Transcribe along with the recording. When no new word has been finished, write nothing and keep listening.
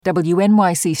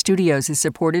WNYC Studios is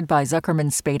supported by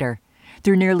Zuckerman Spader.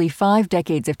 Through nearly 5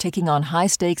 decades of taking on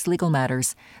high-stakes legal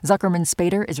matters, Zuckerman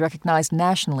Spader is recognized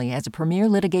nationally as a premier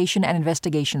litigation and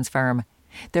investigations firm.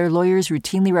 Their lawyers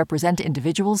routinely represent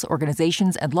individuals,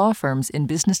 organizations, and law firms in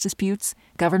business disputes,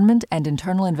 government and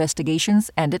internal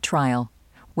investigations, and at trial.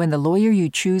 When the lawyer you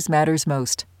choose matters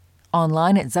most.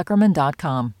 Online at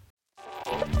Zuckerman.com.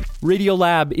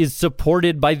 Radiolab is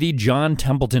supported by the John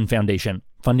Templeton Foundation,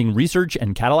 funding research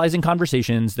and catalyzing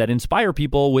conversations that inspire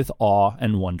people with awe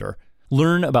and wonder.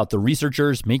 Learn about the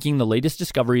researchers making the latest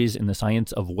discoveries in the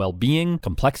science of well-being,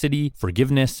 complexity,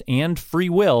 forgiveness, and free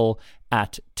will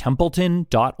at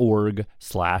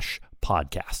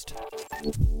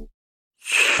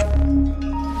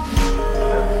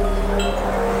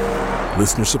templeton.org/podcast.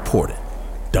 Listener supported.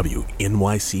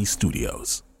 WNYC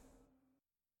Studios.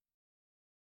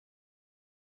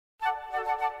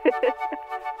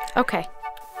 Okay.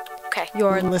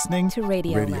 You're listening to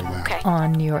Radio Lab. Okay.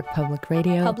 On New York Public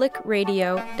Radio. Public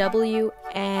Radio,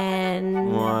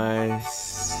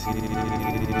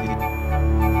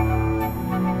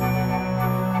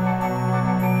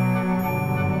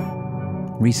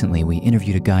 Recently, we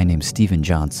interviewed a guy named Steven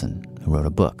Johnson who wrote a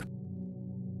book.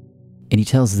 And he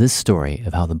tells this story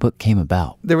of how the book came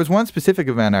about. There was one specific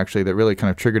event, actually, that really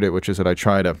kind of triggered it, which is that I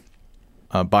tried a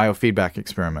biofeedback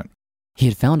experiment. He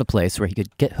had found a place where he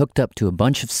could get hooked up to a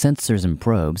bunch of sensors and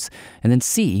probes and then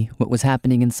see what was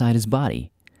happening inside his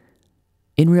body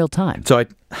in real time. So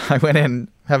I went in,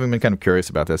 having been kind of curious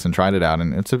about this, and tried it out.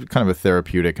 And it's a kind of a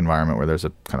therapeutic environment where there's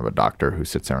a kind of a doctor who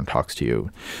sits there and talks to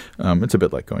you. It's a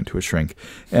bit like going to a shrink.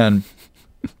 And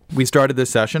we started this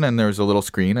session, and there was a little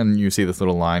screen, and you see this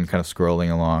little line kind of scrolling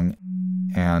along.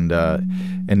 And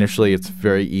initially, it's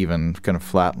very even, kind of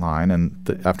flat line.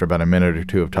 And after about a minute or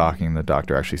two of talking, the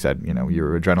doctor actually said,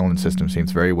 your adrenaline system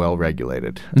seems very well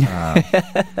regulated.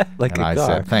 Like and a I car.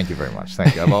 said, thank you very much.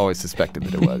 Thank you. I've always suspected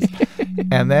that it was.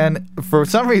 And then, for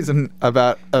some reason,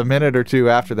 about a minute or two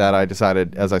after that, I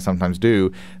decided, as I sometimes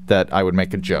do, that I would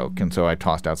make a joke. And so I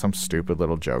tossed out some stupid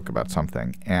little joke about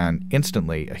something. And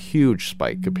instantly, a huge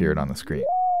spike appeared on the screen.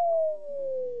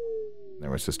 There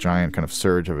was this giant kind of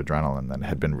surge of adrenaline that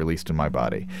had been released in my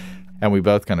body. And we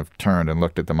both kind of turned and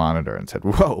looked at the monitor and said,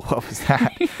 whoa, what was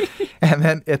that? And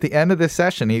then at the end of this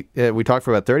session, we talked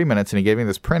for about 30 minutes, and he gave me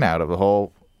this printout of the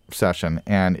whole session.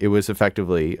 And it was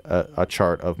effectively a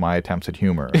chart of my attempts at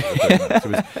humor. It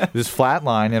was this flat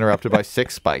line interrupted by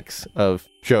 6 spikes of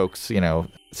jokes,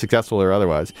 successful or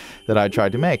otherwise, that I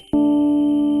tried to make.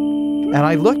 And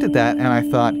I looked at that and I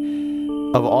thought,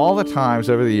 of all the times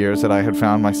over the years that I had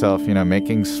found myself,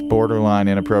 making borderline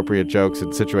inappropriate jokes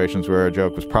in situations where a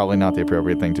joke was probably not the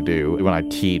appropriate thing to do, when I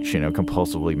teach,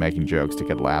 compulsively making jokes to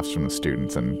get laughs from the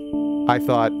students. And I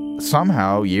thought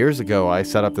somehow years ago I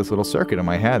set up this little circuit in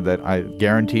my head that I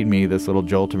guaranteed me this little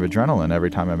jolt of adrenaline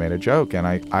every time I made a joke. And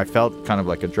I felt kind of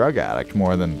like a drug addict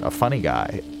more than a funny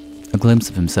guy. A glimpse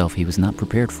of himself he was not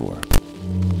prepared for.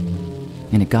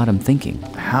 And it got him thinking.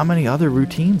 How many other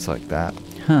routines like that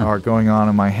are going on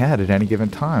in my head at any given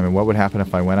time? And what would happen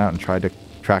if I went out and tried to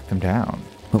track them down?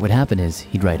 What would happen is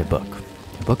he'd write a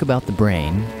book about the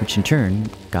brain, which in turn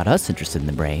got us interested in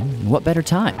the brain. And what better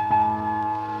time?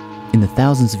 In the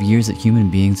thousands of years that human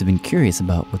beings have been curious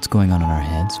about what's going on in our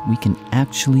heads, we can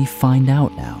actually find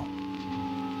out now.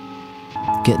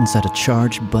 Get inside a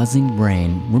charged, buzzing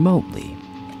brain remotely,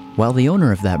 while the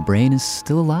owner of that brain is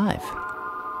still alive,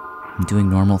 and doing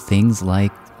normal things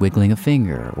like wiggling a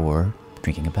finger or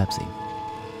drinking a Pepsi.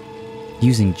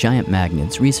 Using giant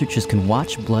magnets, researchers can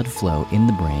watch blood flow in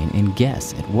the brain and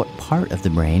guess at what part of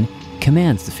the brain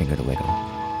commands the finger to wiggle.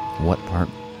 What part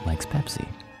likes Pepsi?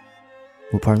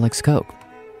 What part likes Coke?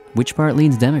 Which part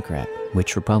leans Democrat?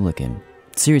 Which Republican?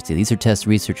 Seriously, these are tests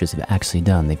researchers have actually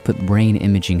done. They've put brain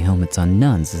imaging helmets on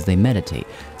nuns as they meditate,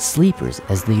 sleepers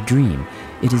as they dream.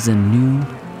 It is a new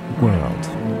world.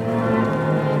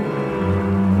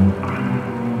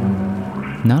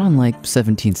 Not unlike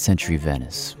 17th century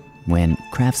Venice, when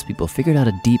craftspeople figured out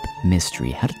a deep mystery,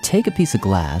 how to take a piece of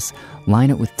glass, line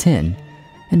it with tin,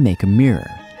 and make a mirror.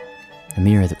 A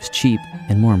mirror that was cheap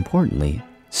and, more importantly,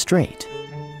 straight.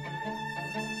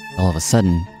 All of a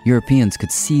sudden, Europeans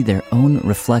could see their own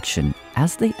reflection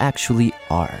as they actually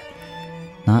are,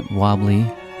 not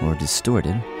wobbly or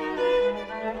distorted.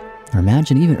 Or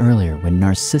imagine even earlier when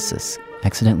Narcissus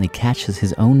accidentally catches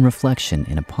his own reflection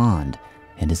in a pond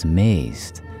and is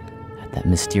amazed at that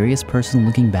mysterious person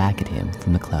looking back at him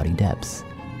from the cloudy depths.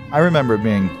 I remember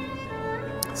being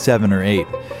 7 or 8,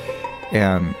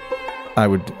 and I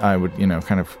would,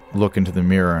 kind of look into the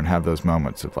mirror and have those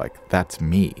moments of like, that's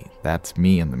me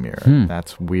in the mirror.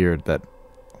 That's weird that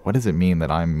what does it mean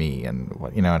that I'm me? And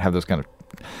what, I'd have those kind of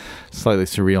slightly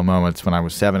surreal moments when I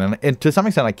was 7. And to some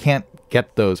extent, I can't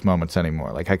get those moments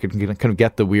anymore. Like I could kind of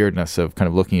get the weirdness of kind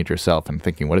of looking at yourself and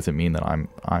thinking, what does it mean that I'm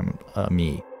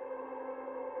me?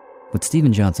 What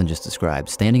Steven Johnson just described,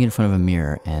 standing in front of a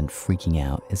mirror and freaking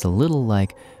out, is a little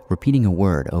like repeating a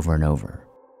word over and over.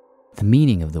 The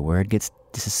meaning of the word gets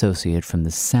disassociated from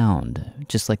the sound,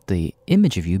 just like the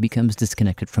image of you becomes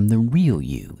disconnected from the real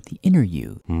you, the inner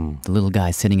you. The little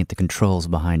guy sitting at the controls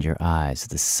behind your eyes,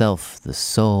 the self, the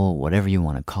soul, whatever you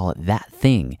want to call it, that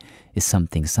thing is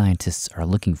something scientists are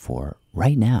looking for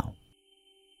right now.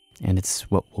 And it's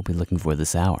what we'll be looking for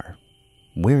this hour.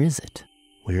 Where is it?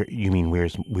 Where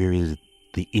is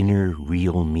the inner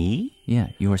real me? Yeah,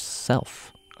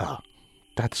 yourself. Oh,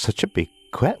 that's such a big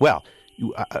question. Well,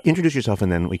 you, introduce yourself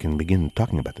and then we can begin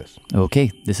talking about this.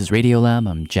 Okay, this is Radiolab.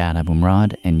 I'm Jad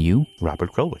Abumrad, and you?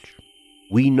 Robert Krulwich.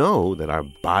 We know that our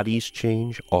bodies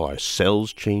change, all our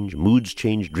cells change, moods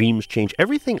change, dreams change.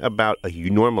 Everything about a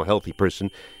normal, healthy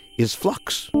person is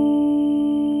flux,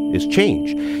 is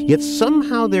change. Yet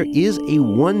somehow there is a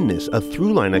oneness, a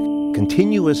through line, a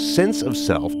continuous sense of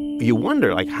self. You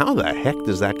wonder, how the heck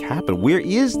does that happen? Where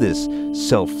is this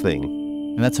self thing?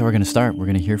 And that's how we're going to start. We're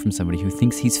going to hear from somebody who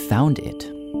thinks he's found it,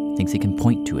 thinks he can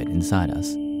point to it inside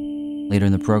us. Later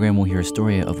in the program, we'll hear a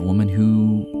story of a woman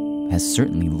who has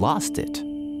certainly lost it.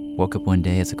 Woke up one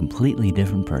day as a completely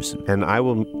different person. And I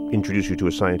will introduce you to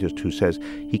a scientist who says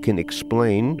he can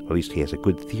explain, at least he has a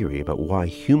good theory, about why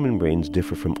human brains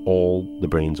differ from all the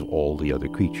brains of all the other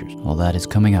creatures. All that is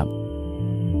coming up.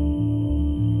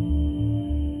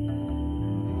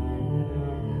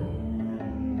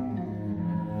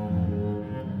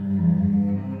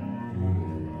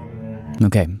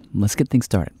 Okay, let's get things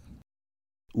started.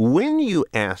 When you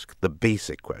ask the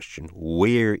basic question,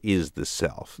 where is the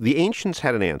self? The ancients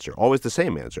had an answer, always the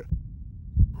same answer.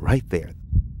 Right there.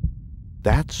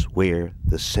 That's where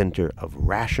the center of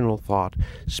rational thought,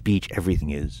 speech,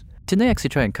 everything is. Didn't they actually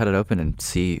try and cut it open and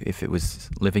see if it was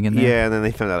living in there? Yeah, and then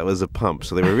they found out it was a pump,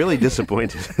 so they were really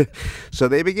disappointed. So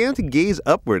they began to gaze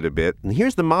upward a bit, and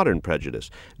here's the modern prejudice.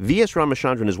 V.S.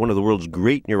 Ramachandran is one of the world's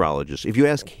great neurologists. If you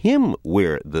ask him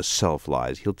where the self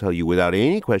lies, he'll tell you without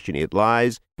any question it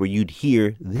lies where you'd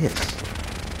hear this.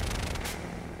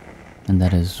 And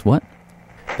that is what?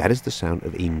 That is the sound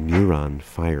of a neuron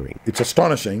firing. It's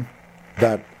astonishing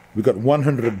that we've got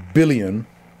 100 billion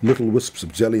little wisps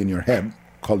of jelly in your head,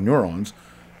 called neurons,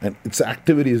 and it's the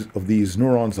activities of these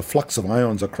neurons, the flux of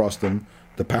ions across them,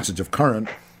 the passage of current,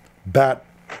 that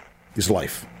is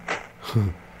life.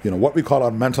 What we call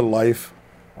our mental life,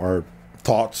 our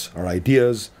thoughts, our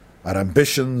ideas, our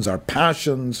ambitions, our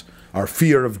passions, our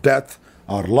fear of death,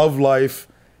 our love life,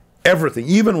 everything,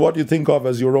 even what you think of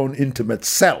as your own intimate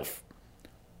self,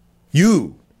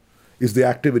 you is the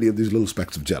activity of these little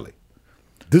specks of jelly.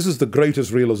 This is the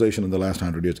greatest realization in the last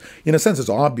 100 years. In a sense, it's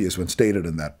obvious when stated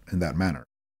in that manner.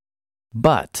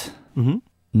 But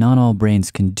not all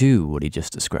brains can do what he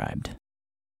just described.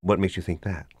 What makes you think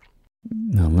that?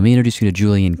 Now, let me introduce you to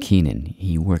Julian Keenan.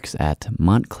 He works at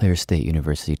Montclair State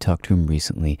University. Talked to him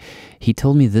recently. He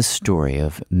told me this story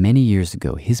of many years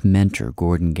ago. His mentor,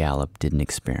 Gordon Gallup, did an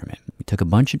experiment. He took a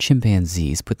bunch of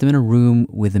chimpanzees, put them in a room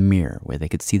with a mirror where they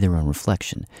could see their own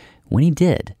reflection. When he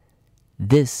did,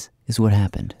 this is what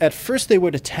happened. At first, they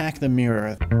would attack the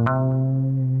mirror.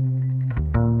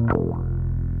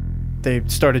 They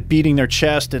started beating their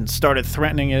chest and started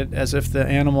threatening it as if the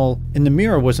animal in the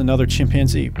mirror was another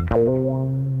chimpanzee.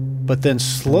 But then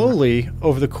slowly,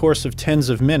 over the course of tens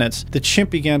of minutes, the chimp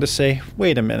began to say,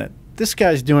 wait a minute, this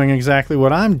guy's doing exactly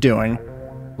what I'm doing.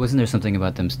 Wasn't there something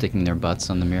about them sticking their butts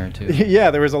on the mirror, too?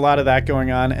 Yeah, there was a lot of that going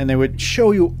on, and they would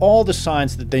show you all the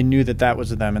signs that they knew that was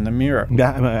them in the mirror.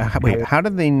 Wait, how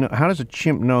did they know? How does a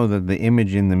chimp know that the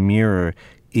image in the mirror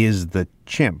is the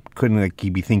chimp? Couldn't he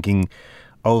be thinking,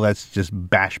 oh, let's just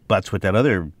bash butts with that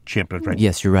other chimp? Right?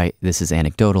 Yes, you're right. This is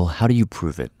anecdotal. How do you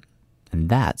prove it? And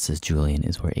that, says Julian,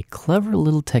 is where a clever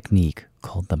little technique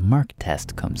called the Mark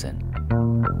test comes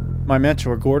in. My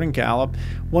mentor, Gordon Gallup,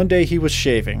 one day he was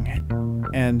shaving.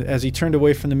 And as he turned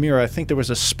away from the mirror, I think there was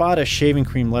a spot of shaving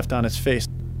cream left on his face.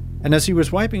 And as he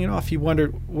was wiping it off, he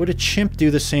wondered, would a chimp do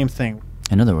the same thing?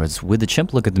 In other words, would the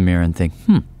chimp look at the mirror and think,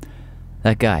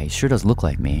 that guy sure does look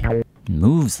like me,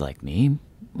 moves like me,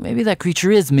 maybe that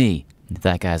creature is me. If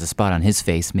that guy has a spot on his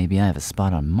face, maybe I have a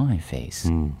spot on my face.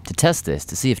 To test this,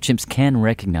 to see if chimps can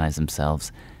recognize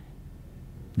themselves,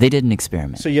 they did an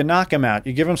experiment. So you knock them out.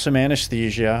 You give them some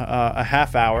anesthesia, a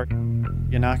half hour.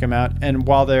 You knock them out. And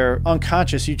while they're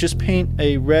unconscious, you just paint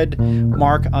a red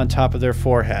mark on top of their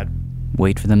forehead.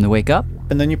 Wait for them to wake up.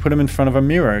 And then you put them in front of a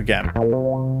mirror again.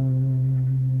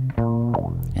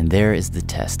 And there is the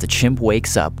test. The chimp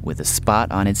wakes up with a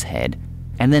spot on its head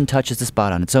and then touches the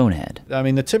spot on its own head. I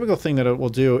mean, the typical thing that it will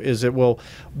do is it will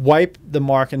wipe the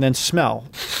mark and then smell.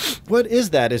 What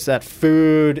is that? Is that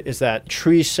food? Is that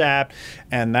tree sap?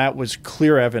 And that was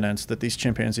clear evidence that these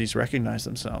chimpanzees recognize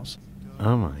themselves.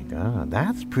 Oh my God,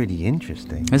 that's pretty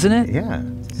interesting. Isn't it? Yeah.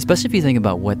 Especially if you think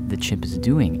about what the chimp is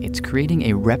doing. It's creating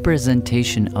a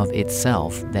representation of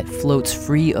itself that floats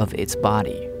free of its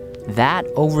body. That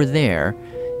over there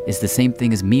is the same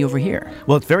thing as me over here.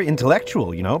 Well, it's very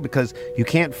intellectual, because you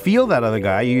can't feel that other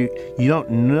guy. You don't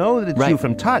know that it's you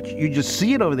from touch. You just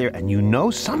see it over there, and you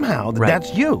know somehow that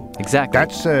that's you. Exactly.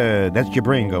 That's your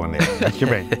brain going there. That's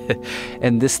your brain.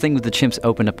 And this thing with the chimps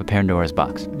opened up a Pandora's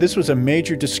box. This was a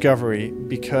major discovery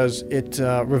because it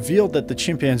revealed that the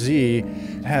chimpanzee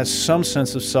has some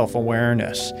sense of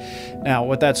self-awareness. Now,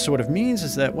 what that sort of means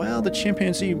is that, the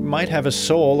chimpanzee might have a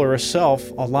soul or a self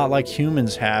a lot like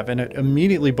humans have, and it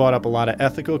immediately brought up a lot of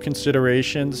ethical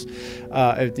considerations.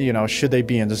 Should they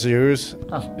be in the zoos?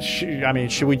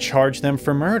 Should we charge them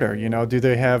for murder? Do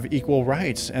they have equal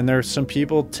rights? And there's some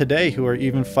people today who are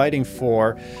even fighting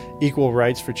for equal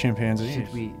rights for chimpanzees.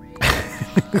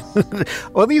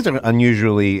 Well, these are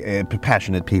unusually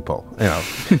passionate people,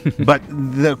 But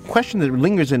the question that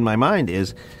lingers in my mind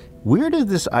is, where does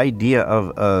this idea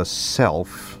of a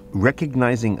self,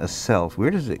 recognizing a self, where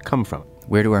does it come from?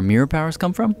 Where do our mirror powers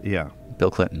come from? Yeah.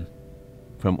 Bill Clinton.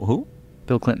 From who?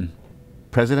 Bill Clinton.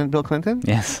 President Bill Clinton?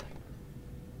 Yes.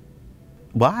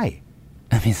 Why?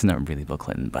 I mean, it's not really Bill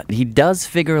Clinton, but he does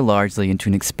figure largely into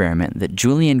an experiment that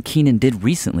Julian Keenan did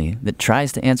recently that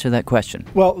tries to answer that question.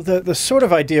 Well, the sort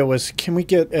of idea was, can we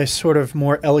get a sort of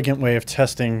more elegant way of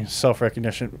testing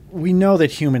self-recognition? We know that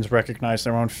humans recognize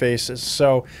their own faces,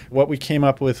 so what we came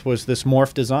up with was this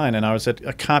morph design, and I was at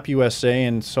a CompUSA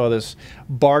and saw this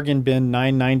bargain bin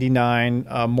 $9.99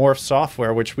 morph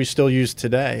software, which we still use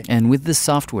today. And with this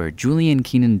software, Julian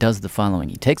Keenan does the following.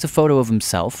 He takes a photo of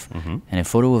himself and a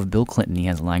photo of Bill Clinton he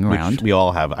has lying around. Which we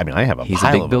all have. I mean, I have a He's pile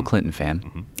a big of Bill them. Clinton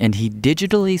fan. And he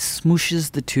digitally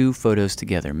smooshes the two photos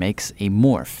together, makes a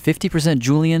morph. 50%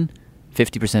 Julian,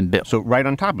 50% Bill. So right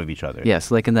on top of each other.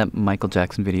 Yes, like in that Michael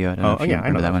Jackson video. I don't know if you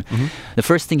remember that one. The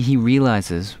first thing he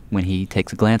realizes when he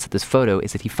takes a glance at this photo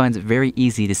is that he finds it very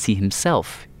easy to see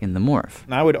himself in the morph.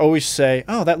 And I would always say,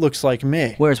 that looks like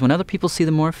me. Whereas when other people see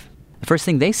the morph, the first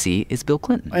thing they see is Bill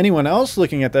Clinton. Anyone else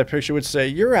looking at that picture would say,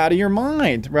 you're out of your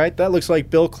mind, right? That looks like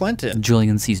Bill Clinton.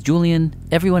 Julian sees Julian,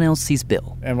 everyone else sees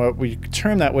Bill. And what we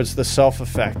termed that was the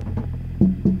self-effect.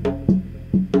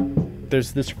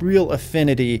 There's this real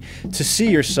affinity to see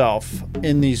yourself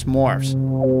in these morphs.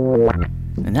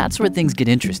 And that's where things get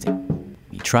interesting.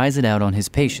 He tries it out on his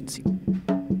patients. He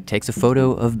takes a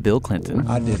photo of Bill Clinton.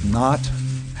 I did not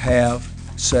have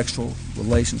sexual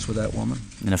relations with that woman.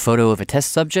 And a photo of a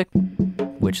test subject,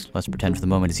 which, let's pretend for the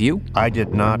moment, is you. I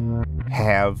did not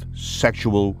have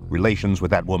sexual relations with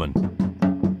that woman.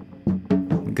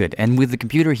 Good. And with the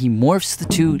computer, he morphs the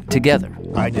two together.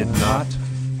 I did not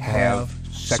have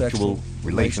sexual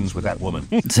relations with that woman.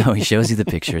 So he shows you the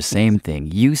picture, same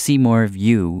thing. You see more of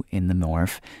you in the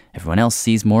morph. Everyone else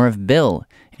sees more of Bill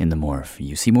in the morph.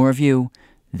 You see more of you.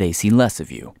 They see less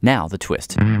of you. Now, the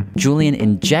twist. Julian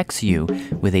injects you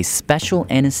with a special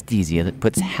anesthesia that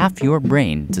puts half your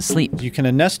brain to sleep. You can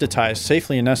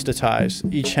safely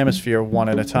anesthetize each hemisphere one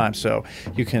at a time. So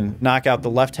you can knock out the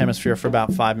left hemisphere for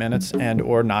about 5 minutes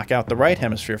or knock out the right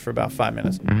hemisphere for about 5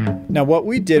 minutes. Now, what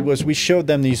we did was we showed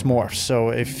them these morphs,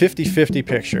 so a 50-50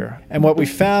 picture. And what we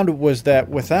found was that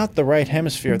without the right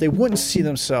hemisphere, they wouldn't see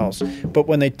themselves. But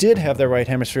when they did have their right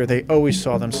hemisphere, they always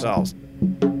saw themselves.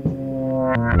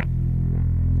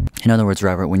 In other words,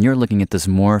 Robert, when you're looking at this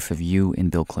morph of you in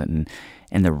Bill Clinton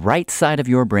and the right side of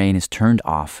your brain is turned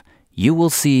off, you will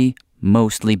see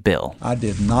mostly Bill. I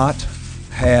did not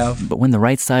have... But when the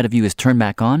right side of you is turned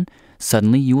back on,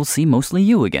 suddenly you will see mostly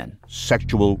you again.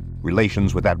 Sexual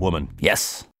relations with that woman.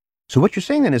 Yes. So what you're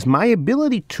saying then is my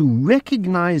ability to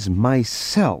recognize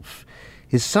myself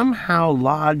is somehow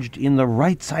lodged in the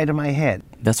right side of my head.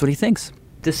 That's what he thinks.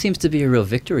 This seems to be a real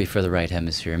victory for the right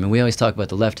hemisphere. I mean, we always talk about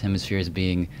the left hemisphere as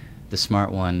being the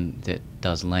smart one that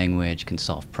does language, can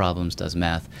solve problems, does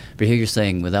math. But here you're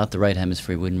saying without the right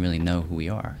hemisphere, we wouldn't really know who we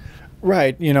are.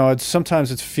 Right.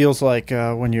 Sometimes it feels like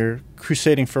when you're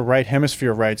crusading for right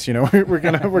hemisphere rights, we're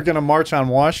gonna march on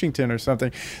Washington or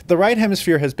something. The right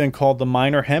hemisphere has been called the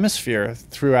minor hemisphere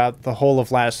throughout the whole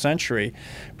of last century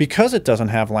because it doesn't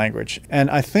have language.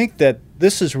 And I think that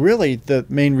this is really the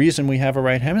main reason we have a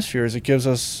right hemisphere is it gives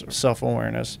us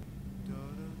self-awareness.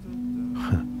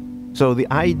 So the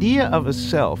idea of a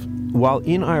self, while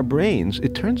in our brains,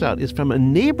 it turns out is from a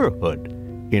neighborhood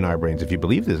in our brains, if you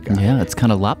believe this guy. Yeah, it's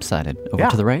kind of lopsided. Over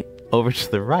to the right? Over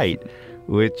to the right,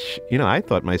 which, I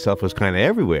thought myself was kind of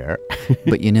everywhere.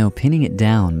 But pinning it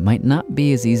down might not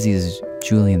be as easy as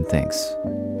Julian thinks.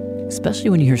 Especially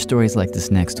when you hear stories like this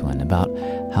next one about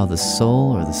how the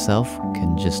soul or the self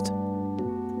can just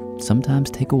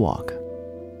sometimes take a walk.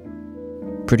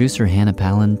 Producer Hannah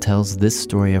Palin tells this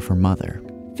story of her mother.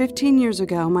 15 years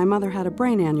ago, my mother had a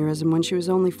brain aneurysm when she was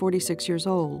only 46 years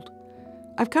old.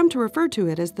 I've come to refer to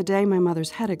it as the day my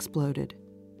mother's head exploded.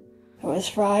 It was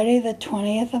Friday the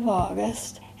 20th of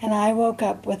August, and I woke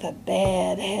up with a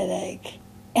bad headache.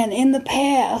 And in the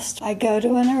past, I go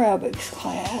to an aerobics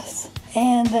class,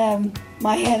 and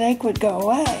my headache would go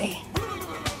away.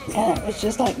 And it was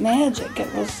just like magic.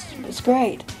 It was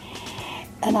great.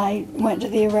 And I went to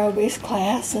the aerobics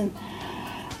class, and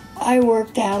I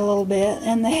worked out a little bit,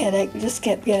 and the headache just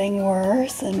kept getting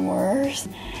worse and worse.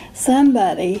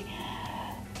 Somebody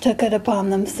took it upon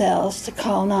themselves to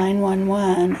call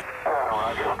 911.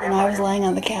 And I was laying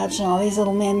on the couch, and all these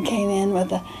little men came in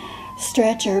with a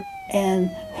stretcher and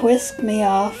whisked me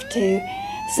off to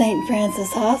St.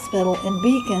 Francis Hospital in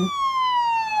Beacon.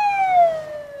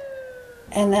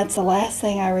 And that's the last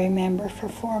thing I remember for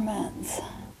 4 months.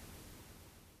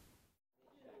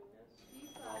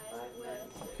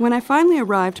 When I finally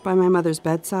arrived by my mother's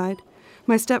bedside,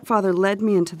 my stepfather led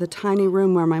me into the tiny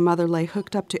room where my mother lay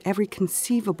hooked up to every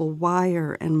conceivable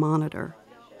wire and monitor.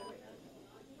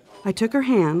 I took her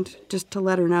hand, just to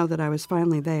let her know that I was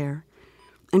finally there,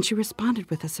 and she responded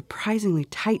with a surprisingly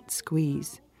tight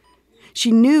squeeze.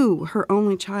 She knew her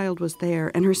only child was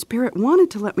there, and her spirit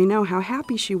wanted to let me know how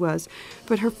happy she was,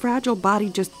 but her fragile body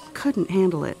just couldn't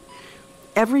handle it.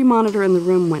 Every monitor in the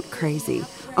room went crazy.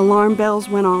 Alarm bells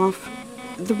went off.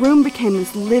 The room became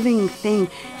this living thing,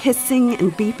 hissing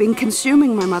and beeping,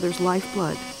 consuming my mother's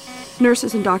lifeblood.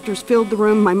 Nurses and doctors filled the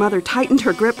room. My mother tightened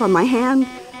her grip on my hand,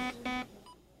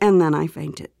 and then I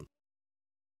fainted.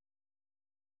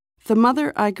 The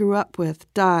mother I grew up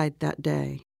with died that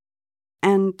day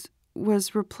and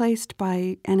was replaced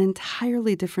by an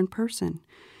entirely different person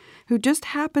who just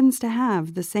happens to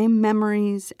have the same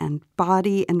memories and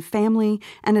body and family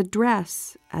and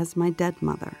address as my dead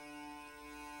mother.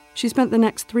 She spent the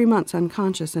next 3 months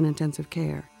unconscious in intensive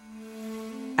care.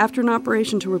 After an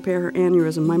operation to repair her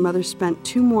aneurysm, my mother spent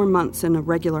 2 more months in a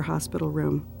regular hospital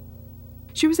room.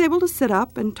 She was able to sit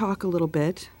up and talk a little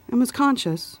bit and was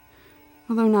conscious,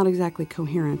 although not exactly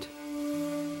coherent.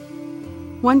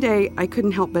 One day, I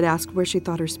couldn't help but ask where she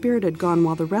thought her spirit had gone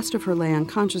while the rest of her lay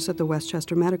unconscious at the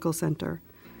Westchester Medical Center.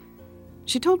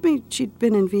 She told me she'd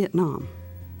been in Vietnam.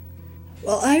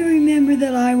 Well, I remember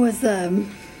that I was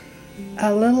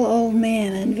a little old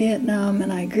man in Vietnam,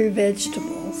 and I grew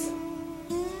vegetables.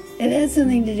 It had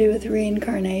something to do with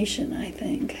reincarnation, I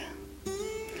think.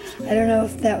 I don't know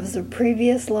if that was a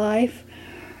previous life,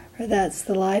 or that's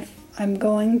the life I'm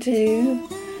going to,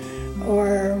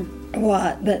 or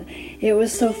what, but it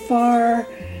was so far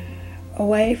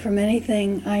away from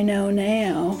anything I know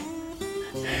now.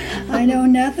 I know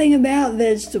nothing about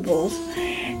vegetables,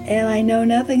 and I know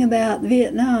nothing about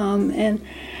Vietnam, and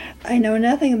I know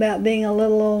nothing about being a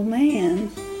little old man,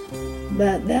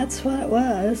 but that's what it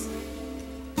was.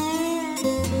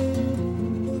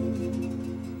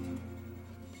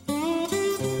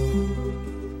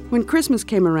 When Christmas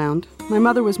came around, my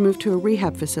mother was moved to a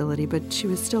rehab facility, but she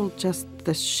was still just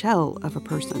the shell of a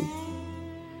person.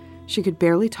 She could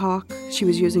barely talk, she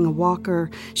was using a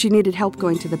walker, she needed help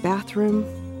going to the bathroom.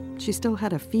 She still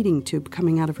had a feeding tube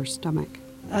coming out of her stomach.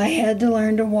 I had to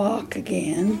learn to walk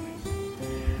again.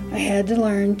 I had to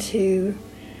learn to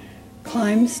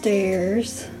climb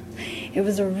stairs. It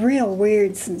was a real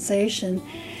weird sensation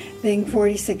being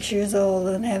 46 years old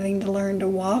and having to learn to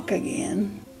walk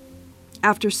again.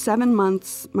 After 7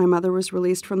 months, my mother was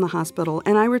released from the hospital,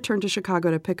 and I returned to Chicago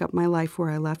to pick up my life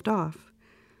where I left off.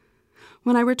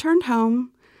 When I returned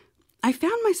home, I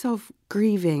found myself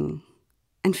grieving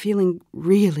and feeling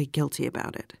really guilty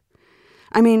about it.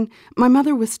 I mean, my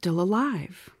mother was still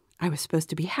alive. I was supposed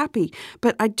to be happy,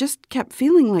 but I just kept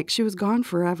feeling like she was gone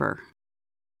forever.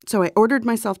 So I ordered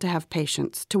myself to have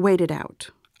patience, to wait it out.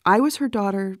 I was her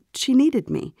daughter. She needed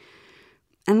me.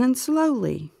 And then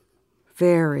slowly,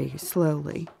 very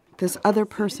slowly, this other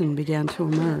person began to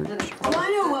emerge. Oh, I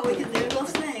know what we can do. We'll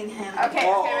sing, Hannah. Okay,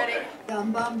 ready?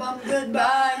 Bum, bum, bum,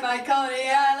 goodbye, my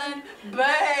Coney Island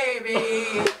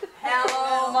baby.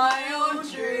 Hello, my own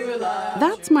true love.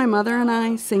 That's my mother and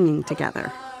I singing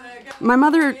together. My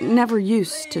mother never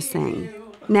used to sing.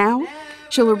 Now,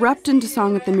 she'll erupt into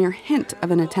song at the mere hint of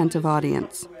an attentive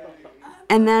audience.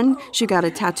 And then she got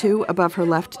a tattoo above her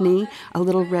left knee, a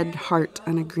little red heart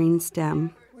on a green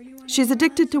stem. She's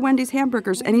addicted to Wendy's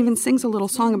hamburgers and even sings a little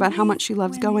song about how much she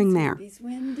loves going there.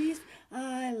 Wendy's,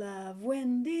 I love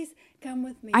Wendy's. Come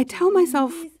with me. I tell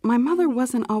myself my mother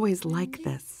wasn't always like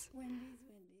this.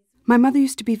 My mother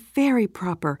used to be very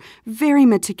proper, very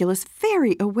meticulous,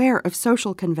 very aware of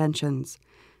social conventions.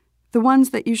 The ones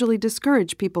that usually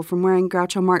discourage people from wearing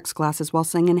Groucho Marx glasses while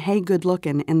singing Hey Good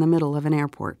Lookin' in the middle of an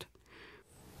airport.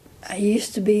 I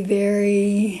used to be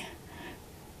very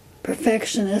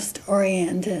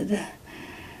perfectionist-oriented.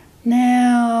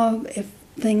 Now, if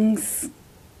things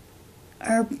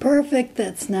are perfect,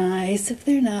 that's nice. If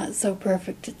they're not so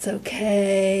perfect, it's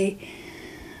okay.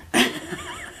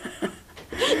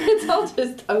 It's all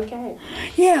just okay.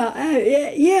 Yeah,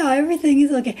 everything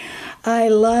is okay. I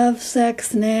love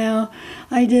sex now.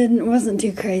 I wasn't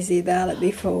too crazy about it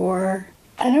before.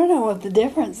 I don't know what the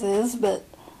difference is, but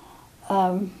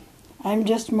I'm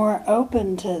just more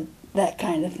open to that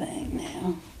kind of thing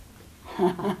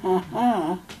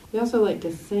now. You also like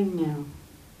to sing now.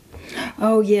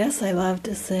 Oh, yes, I love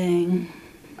to sing.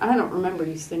 I don't remember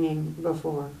you singing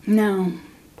before. No.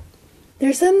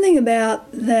 There's something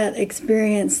about that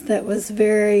experience that was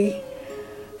very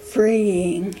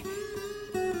freeing.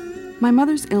 My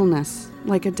mother's illness,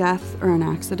 like a death or an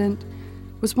accident,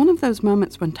 was one of those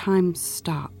moments when time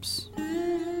stops.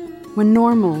 When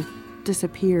normal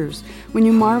disappears, when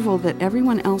you marvel that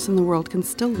everyone else in the world can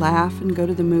still laugh and go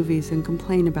to the movies and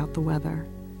complain about the weather.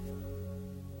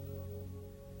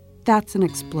 That's an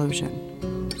explosion.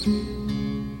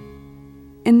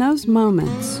 In those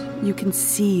moments, you can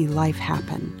see life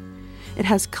happen. It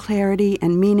has clarity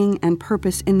and meaning and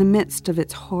purpose in the midst of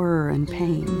its horror and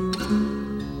pain.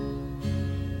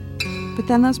 But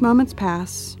then those moments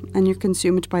pass, and you're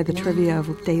consumed by the trivia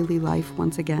of daily life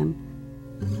once again.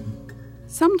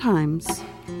 Sometimes,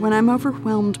 when I'm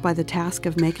overwhelmed by the task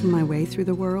of making my way through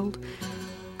the world,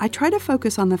 I try to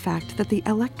focus on the fact that the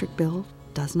electric bill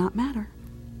does not matter.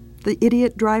 The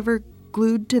idiot driver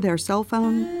glued to their cell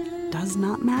phone does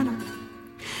not matter.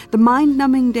 The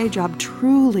mind-numbing day job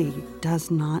truly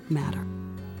does not matter.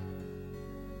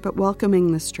 But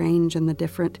welcoming the strange and the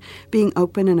different, being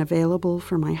open and available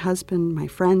for my husband, my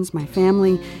friends, my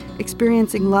family,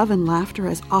 experiencing love and laughter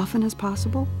as often as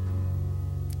possible,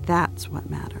 that's what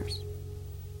matters.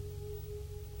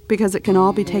 Because it can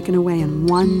all be taken away in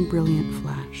one brilliant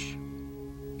flash.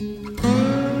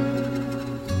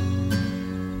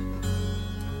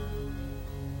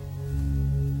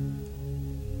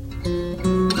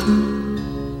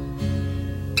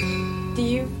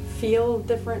 Feel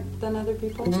different than other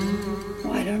people?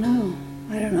 Well, I don't know.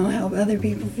 I don't know how other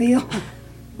people feel.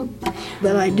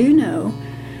 But I do know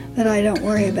that I don't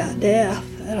worry about death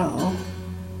at all.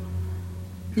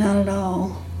 Not at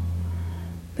all.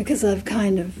 Because I've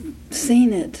kind of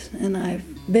seen it and I've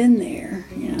been there,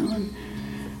 you know.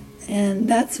 And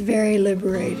that's very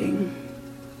liberating.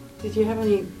 Did you have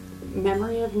any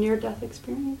memory of near-death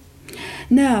experience?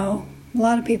 No. A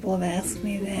lot of people have asked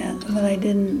me that, but I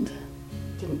didn't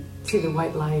see the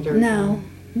white light or no.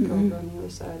 Go on the other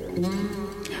side or anything?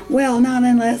 Well, not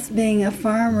unless being a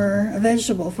farmer, a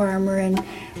vegetable farmer in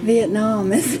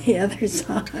Vietnam is the other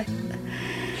side.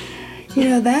 You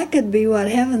know, that could be what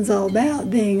heaven's all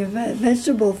about, being a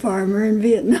vegetable farmer in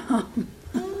Vietnam.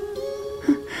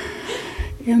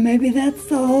 You know, maybe that's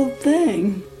the whole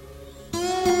thing.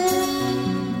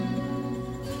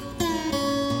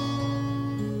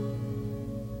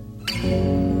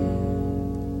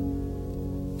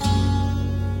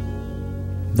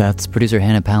 That's producer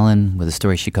Hannah Palin with a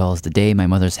story she calls The Day My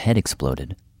Mother's Head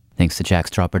Exploded. Thanks to Jack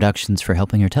Straw Productions for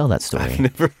helping her tell that story. I've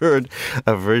never heard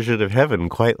a version of heaven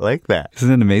quite like that.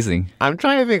 Isn't it amazing? I'm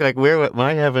trying to think, like, where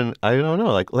my heaven, I don't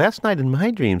know. Like, last night in my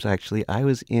dreams, actually, I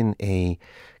was in a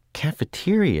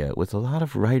cafeteria with a lot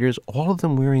of writers, all of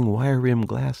them wearing wire-rimmed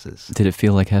glasses. Did it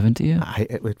feel like heaven to you?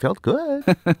 It felt good.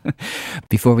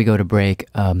 Before we go to break,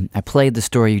 I played the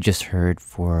story you just heard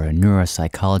for a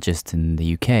neuropsychologist in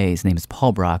the UK. His name is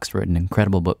Paul Brox, wrote an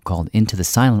incredible book called Into the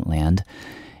Silent Land.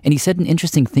 And he said an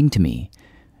interesting thing to me.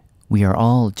 We are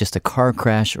all just a car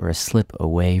crash or a slip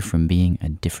away from being a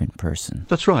different person.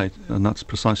 That's right. And that's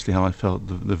precisely how I felt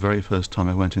the very first time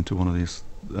I went into one of these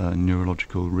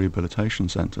neurological rehabilitation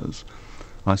centres.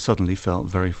 I suddenly felt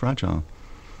very fragile,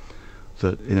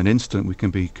 that in an instant we can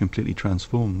be completely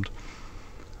transformed.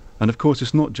 And of course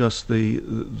it's not just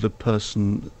the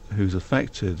person who's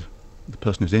affected, the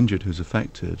person who's injured who's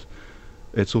affected,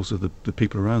 it's also the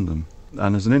people around them.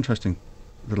 And there's an interesting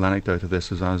little anecdote of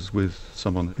this, as I was with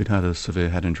someone who'd had a severe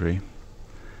head injury,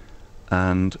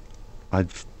 and I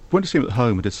went to see him at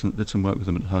home. I did some work with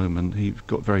him at home, and he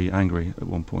got very angry at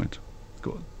one point.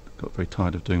 Got very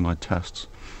tired of doing my tests,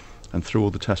 and threw all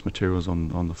the test materials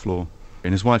on the floor.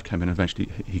 And his wife came in, and eventually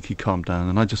he calmed down,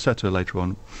 and I just said to her later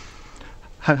on,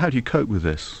 how do you cope with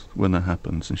this when that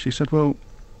happens? And she said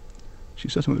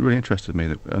something that really interested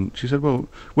me, and she said, well,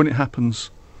 when it happens,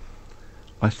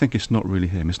 I think it's not really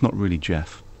him, it's not really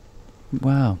Jeff.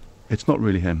 Wow. It's not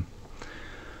really him.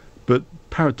 But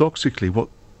paradoxically, what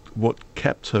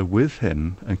kept her with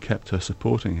him and kept her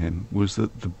supporting him was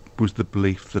the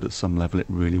belief that at some level it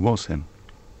really was him.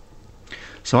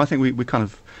 So I think we kind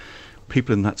of,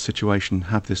 people in that situation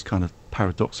have this kind of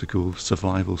paradoxical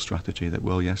survival strategy that,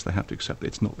 well, yes, they have to accept that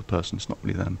it's not the person, it's not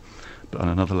really them. But on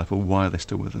another level, why are they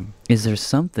still with them? Is there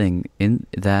something in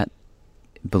that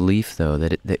belief, though,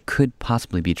 that could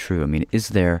possibly be true? I mean, is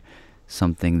there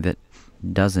something that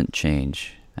doesn't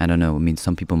change? I don't know. I mean,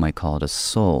 some people might call it a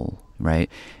soul, right?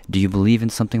 Do you believe in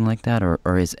something like that,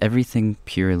 or is everything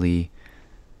purely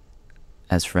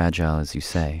as fragile as you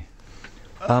say?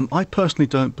 I personally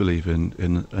don't believe in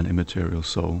an immaterial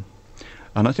soul.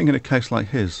 And I think in a case like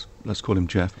his, let's call him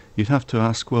Jeff, you'd have to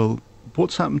ask, well,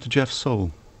 what's happened to Jeff's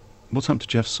soul? What's happened to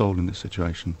Jeff's soul in this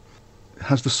situation?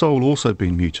 Has the soul also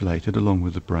been mutilated along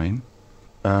with the brain?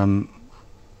 I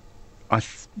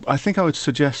think I would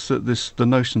suggest that the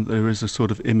notion that there is a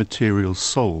sort of immaterial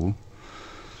soul,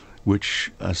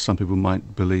 which, as some people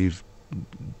might believe,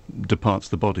 departs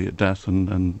the body at death,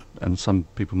 and some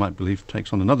people might believe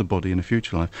takes on another body in a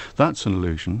future life. That's an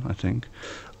illusion, I think.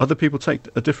 Other people take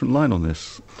a different line on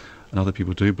this, and other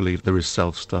people do believe there is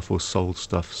self stuff or soul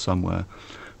stuff somewhere.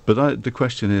 But the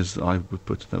question is, I would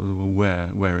put that,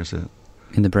 well, where is it?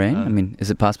 In the brain? I mean, is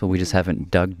it possible we just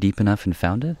haven't dug deep enough and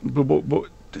found it? But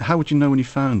how would you know when you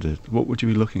found it? What would you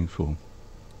be looking for?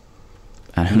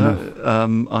 I don't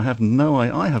know. I have no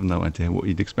idea what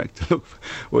you'd expect to look for,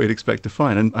 what you'd expect to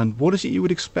find, and what is it you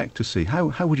would expect to see?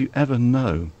 How would you ever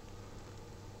know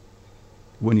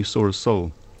when you saw a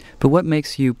soul? But what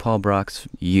makes you, Paul Broks,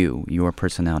 your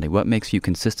personality? What makes you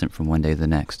consistent from one day to the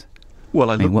next? Well,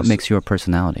 I mean, what makes your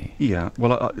personality? Yeah,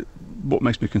 well, what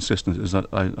makes me consistent is that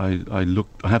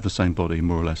I have the same body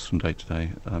more or less from day to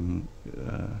day.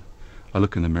 I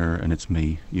look in the mirror and it's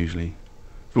me usually.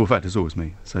 Well, in fact, it's always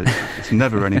me, so it's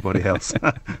never anybody else.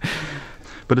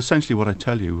 But essentially what I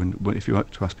tell you, if you were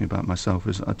to ask me about myself,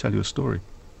 is I tell you a story.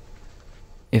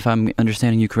 If I'm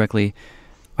understanding you correctly,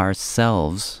 our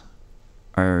selves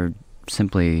are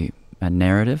simply a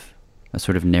narrative, a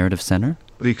sort of narrative center?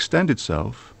 The extended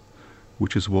self,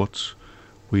 which is what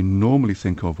we normally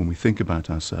think of when we think about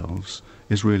ourselves,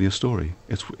 is really a story.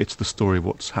 It's the story of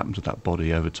what's happened to that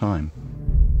body over time.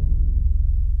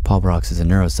 Paul Broks is a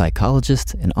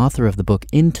neuropsychologist and author of the book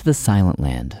Into the Silent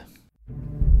Land.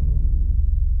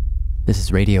 This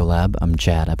is Radiolab. I'm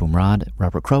Jad Abumrad.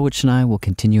 Robert Krulwich and I will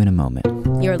continue in a moment.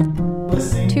 You're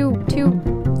listening to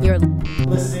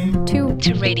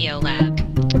Radiolab.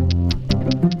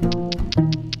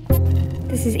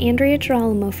 This is Andrea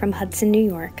Girolamo from Hudson, New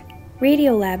York.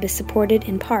 Radiolab is supported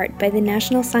in part by the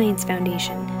National Science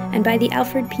Foundation and by the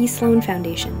Alfred P. Sloan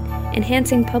Foundation,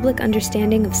 enhancing public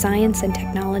understanding of science and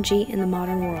technology in the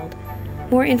modern world.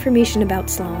 More information about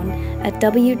Sloan at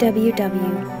www.sloan.org.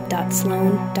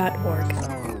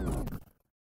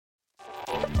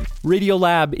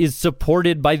 Radiolab is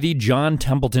supported by the John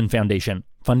Templeton Foundation,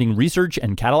 funding research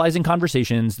and catalyzing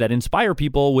conversations that inspire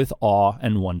people with awe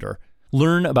and wonder.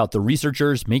 Learn about the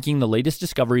researchers making the latest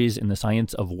discoveries in the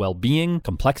science of well-being,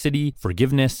 complexity,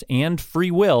 forgiveness, and free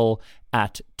will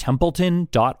at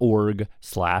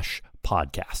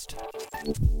templeton.org/podcast.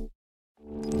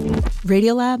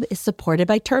 Radiolab is supported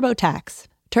by TurboTax.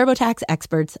 TurboTax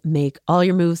experts make all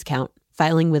your moves count,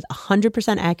 filing with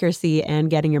 100% accuracy and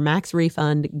getting your max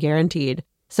refund guaranteed.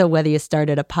 So whether you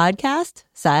started a podcast,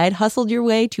 side hustled your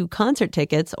way to concert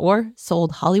tickets, or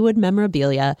sold Hollywood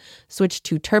memorabilia, switch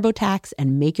to TurboTax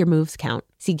and make your moves count.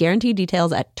 See guarantee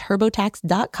details at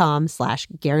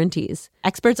turbotax.com/guarantees.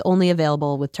 Experts only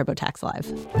available with TurboTax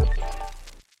Live.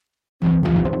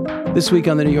 This week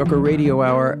on the New Yorker Radio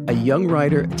Hour, a young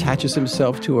writer attaches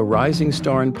himself to a rising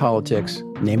star in politics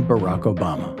named Barack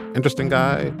Obama. Interesting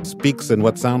guy, speaks in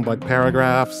what sound like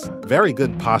paragraphs. Very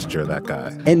good posture, that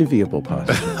guy. Enviable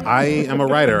posture. I am a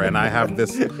writer, and I have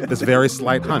this very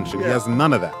slight hunch, and he has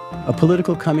none of that. A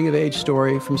political coming-of-age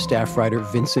story from staff writer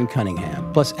Vincent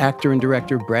Cunningham, plus actor and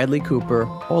director Bradley Cooper,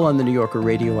 all on the New Yorker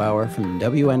Radio Hour from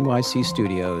WNYC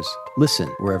Studios. Listen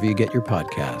wherever you get your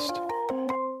podcast.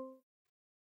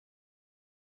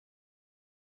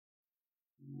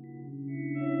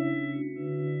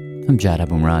 I'm Jad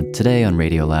Abumrad. Today on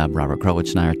Radiolab, Robert Krulwich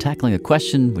and I are tackling a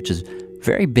question which is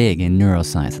very big in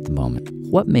neuroscience at the moment.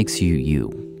 What makes you you?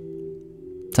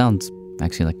 Sounds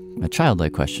actually like A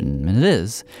childlike question, and it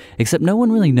is, except no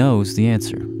one really knows the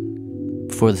answer.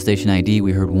 Before the station ID,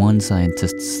 we heard one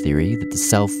scientist's theory that the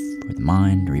self, or the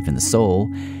mind, or even the soul,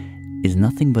 is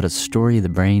nothing but a story the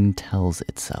brain tells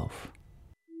itself.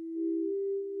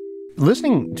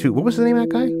 Listening to, what was the name of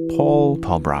that guy? Paul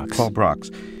Broks. Paul Broks.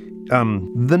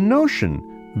 The notion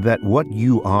that what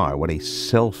you are, what a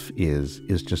self is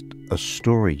just a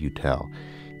story you tell,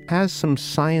 has some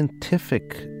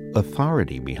scientific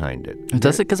authority behind it.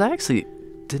 Does it? Because I actually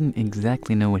didn't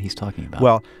exactly know what he's talking about.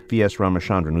 Well, V.S.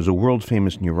 Ramachandran, who's a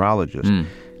world-famous neurologist,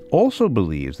 also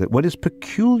believes that what is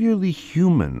peculiarly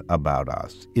human about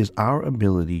us is our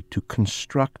ability to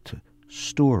construct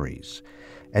stories.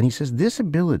 And he says this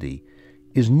ability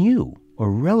is new, or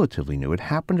relatively new. It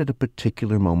happened at a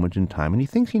particular moment in time, and he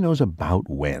thinks he knows about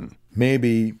when.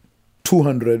 Maybe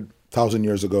 200,000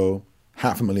 years ago,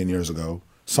 500,000 years ago,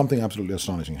 something absolutely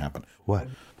astonishing happened. What?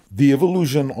 The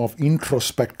evolution of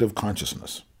introspective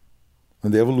consciousness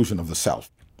and the evolution of the self.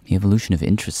 The evolution of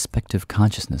introspective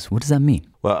consciousness. What does that mean?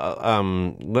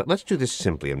 Well, let's do this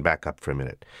simply and back up for a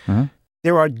minute. Uh-huh.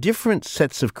 There are different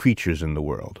sets of creatures in the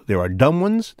world. There are dumb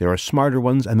ones, there are smarter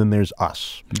ones, and then there's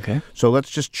us. Okay. So let's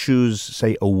just choose,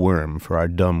 say, a worm for our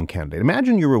dumb candidate.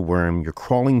 Imagine you're a worm, you're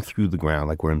crawling through the ground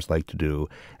like worms like to do,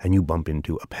 and you bump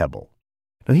into a pebble.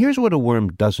 Now, here's what a worm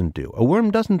doesn't do. A worm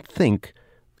doesn't think,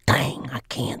 dang, I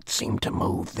can't seem to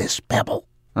move this pebble.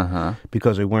 Uh-huh.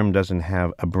 Because a worm doesn't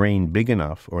have a brain big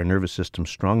enough or a nervous system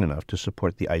strong enough to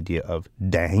support the idea of,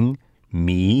 dang,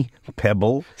 me,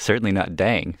 pebble. Certainly not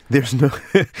dang. There's no...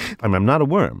 I'm not a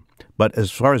worm. But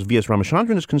as far as V.S.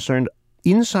 Ramachandran is concerned,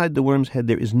 inside the worm's head,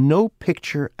 there is no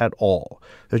picture at all.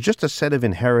 There's just a set of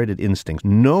inherited instincts.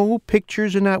 No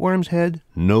pictures in that worm's head,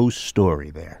 no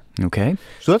story there. Okay.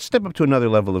 So let's step up to another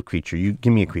level of creature. You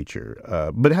give me a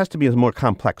creature, but it has to be a more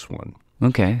complex one.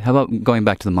 Okay. How about going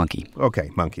back to the monkey? Okay,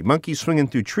 monkey. Monkey swinging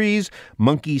through trees.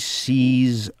 Monkey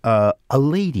sees a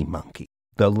lady monkey.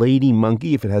 The lady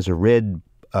monkey, if it has a red,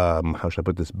 how should I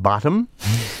put this, bottom,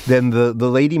 then the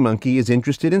lady monkey is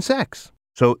interested in sex.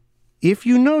 So if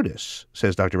you notice,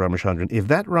 says Dr. Ramachandran, if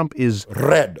that rump is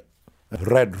red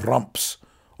rumps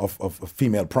of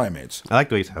female primates. I like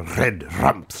the way you say red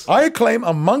rumps. I claim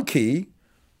a monkey,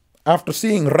 after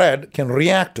seeing red, can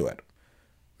react to it.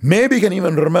 Maybe can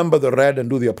even remember the red and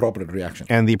do the appropriate reaction.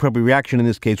 And the appropriate reaction in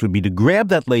this case would be to grab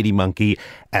that lady monkey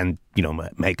and,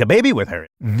 make a baby with her.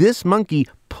 This monkey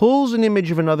pulls an image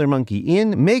of another monkey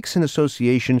in, makes an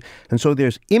association, and so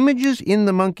there's images in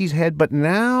the monkey's head, but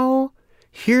now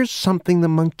here's something the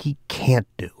monkey can't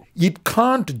do. It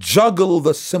can't juggle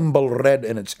the symbol red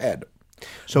in its head.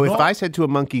 So if I said to a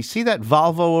monkey, see that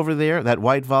Volvo over there, that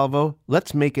white Volvo?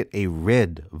 Let's make it a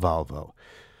red Volvo.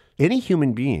 Any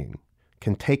human being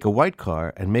can take a white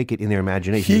car and make it in their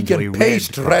imagination. He can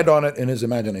paste red on it in his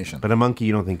imagination. But a monkey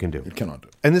you don't think can do. It cannot do.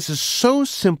 And this is so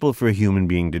simple for a human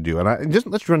being to do. And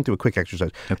let's run through a quick exercise.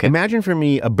 Okay. Imagine for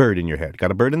me a bird in your head. Got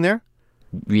a bird in there?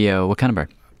 Yeah, what kind of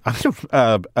bird?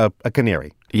 A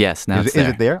canary. Yes, now Is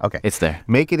it there? Okay. It's there.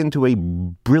 Make it into a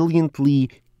brilliantly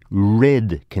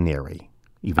red canary.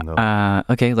 Even though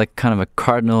okay, like kind of a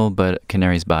cardinal, but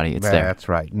canary's body. It's there. That's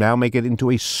right. Now make it into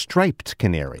a striped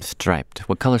canary. Striped.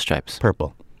 What color stripes?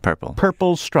 Purple. Purple.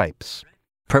 Purple stripes.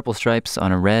 Purple stripes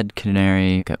on a red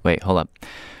canary. Wait, hold up.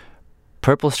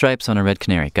 Purple stripes on a red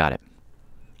canary. Got it.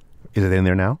 Is it in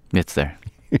there now? It's there.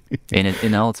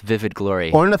 In all its vivid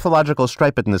glory. Ornithological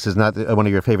stripedness is not one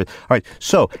of your favorites. All right,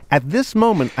 so at this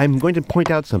moment, I'm going to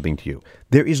point out something to you.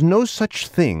 There is no such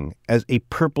thing as a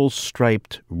purple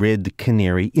striped red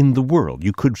canary in the world.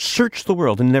 You could search the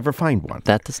world and never find one.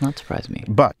 That does not surprise me.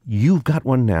 But you've got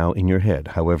one now in your head,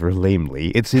 however lamely.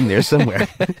 It's in there somewhere.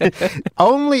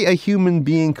 Only a human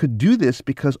being could do this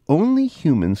because only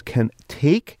humans can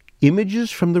take images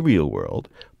from the real world,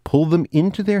 pull them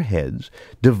into their heads,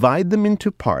 divide them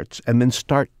into parts, and then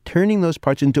start turning those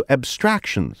parts into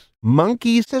abstractions.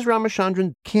 Monkeys, says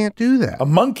Ramachandran, can't do that. A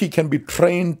monkey can be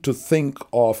trained to think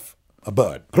of a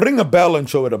bird. Ring a bell and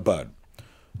show it a bird.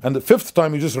 And the fifth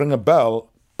time you just ring a bell,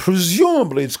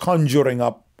 presumably it's conjuring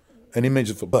up an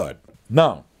image of a bird.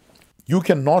 Now, you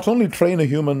can not only train a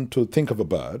human to think of a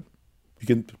bird, you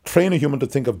can train a human to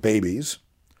think of babies,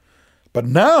 but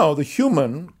now the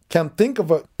human can think of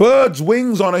a bird's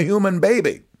wings on a human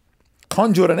baby,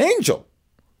 conjure an angel,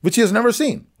 which he has never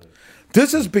seen.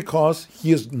 This is because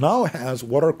he now has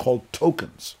what are called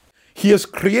tokens. He has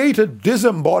created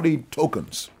disembodied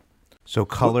tokens. So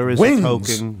color is wings. a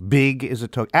token, big is a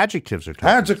token, adjectives are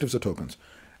tokens. Adjectives are tokens.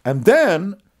 And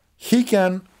then he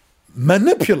can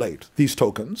manipulate these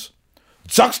tokens,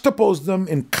 juxtapose them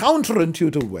in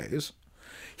counterintuitive ways.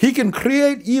 He can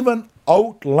create even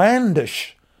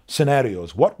outlandish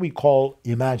scenarios, what we call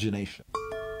imagination.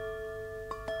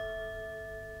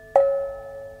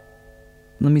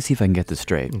 Let me see if I can get this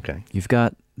straight. Okay. You've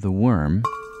got the worm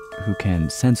who can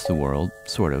sense the world,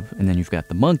 sort of, and then you've got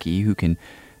the monkey who can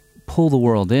pull the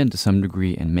world in to some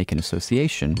degree and make an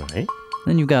association. Right.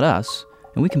 Then you've got us,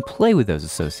 and we can play with those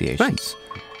associations.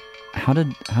 Right. How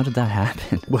did that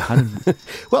happen?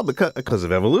 Well, because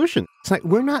of evolution. It's like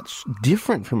we're not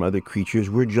different from other creatures.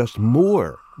 We're just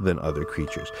more than other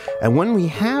creatures. And when we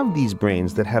have these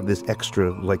brains that have this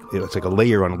extra, like it's like a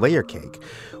layer on a layer cake,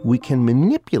 we can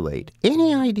manipulate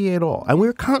any idea at all. And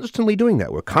we're constantly doing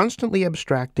that. We're constantly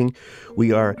abstracting.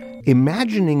 We are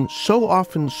imagining so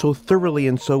often, so thoroughly,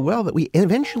 and so well that we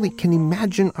eventually can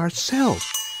imagine ourselves.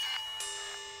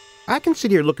 I can sit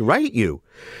here looking right at you,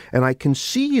 and I can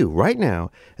see you right now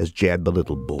as Jad the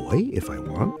little boy, if I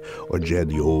want, or Jad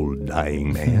the old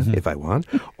dying man, if I want,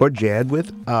 or Jad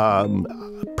with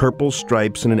purple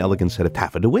stripes and an elegant set of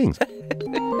taffeta wings.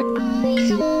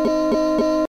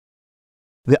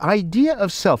 The idea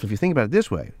of self, if you think about it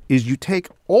this way, is you take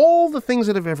all the things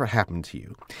that have ever happened to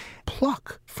you,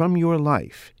 pluck from your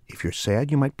life. If you're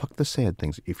sad, you might pluck the sad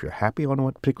things. If you're happy on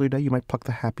a particular day, you might pluck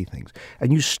the happy things.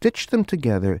 And you stitch them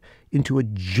together into a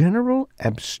general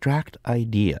abstract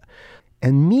idea.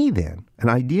 And me, then, an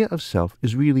idea of self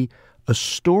is really a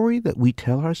story that we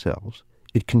tell ourselves.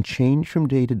 It can change from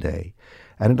day to day.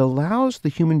 And it allows the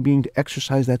human being to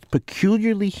exercise that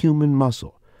peculiarly human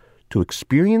muscle, to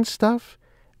experience stuff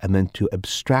and then to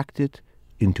abstract it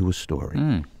into a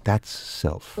story. That's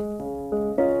self.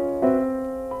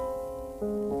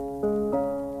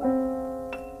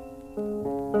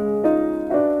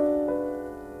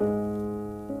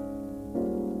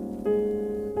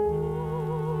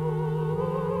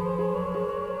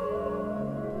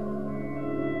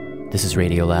 This is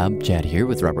Radiolab, Jad here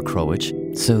with Robert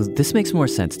Krulwich. So this makes more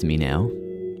sense to me now,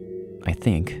 I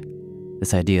think.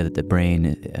 This idea that the brain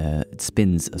it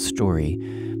spins a story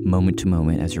moment to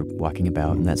moment as you're walking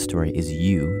about, and that story is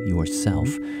you, yourself.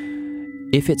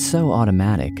 If it's so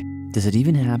automatic, does it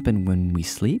even happen when we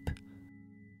sleep?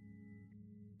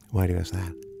 Why do you ask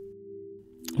that?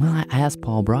 Well, I asked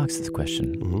Paul Broks this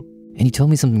question, and he told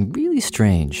me something really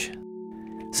strange.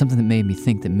 Something that made me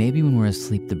think that maybe when we're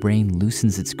asleep, the brain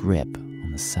loosens its grip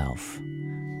on the self.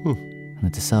 And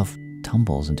that the self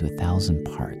tumbles into 1,000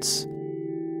 parts.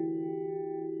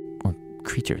 Or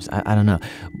creatures, I don't know.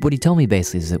 What he told me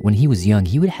basically is that when he was young,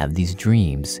 he would have these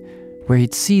dreams where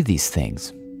he'd see these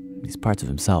things, these parts of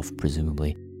himself,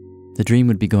 presumably. The dream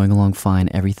would be going along fine,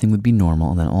 everything would be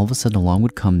normal, and then all of a sudden along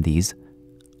would come these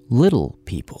little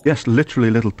people. Yes,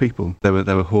 literally little people. There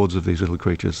were hordes of these little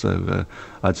creatures, so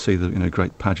I'd see the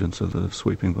great pageants of the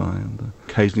sweeping by, and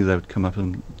occasionally they would come up,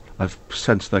 and I've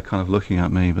sensed they're kind of looking at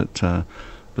me, but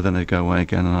then they'd go away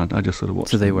again, and I just sort of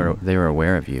watched. So they were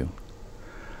aware of you.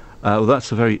 Well,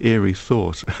 that's a very eerie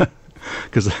thought,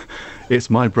 because it's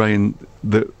my brain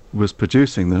that was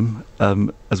producing them,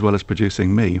 as well as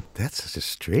producing me. That's such a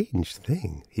strange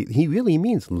thing. He really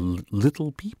means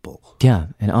little people. Yeah,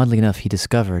 and oddly enough, he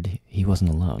discovered he wasn't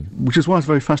alone. Which is why I was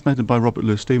very fascinated by Robert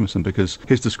Louis Stevenson, because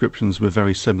his descriptions were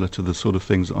very similar to the sort of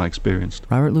things that I experienced.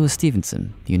 Robert Louis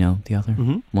Stevenson, you know the author?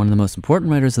 One of the most important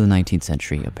writers of the 19th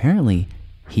century. Apparently,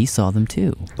 he saw them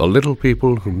too. The little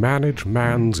people who manage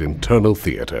man's internal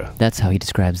theater. That's how he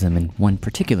describes them in one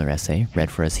particular essay,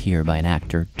 read for us here by an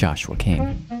actor, Joshua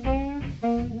King.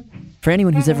 For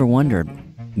anyone who's ever wondered,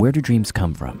 where do dreams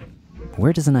come from?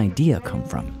 Where does an idea come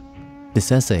from? This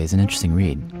essay is an interesting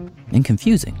read, and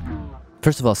confusing.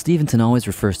 First of all, Stevenson always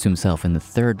refers to himself in the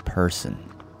third person,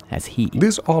 as he.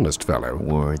 This honest fellow.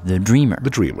 Or the dreamer. The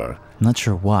dreamer. I'm not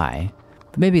sure why,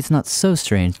 but maybe it's not so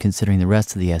strange considering the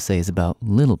rest of the essay is about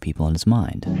little people in his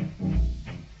mind.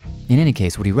 In any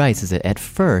case, what he writes is that at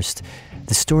first,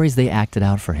 the stories they acted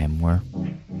out for him were,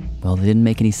 well, they didn't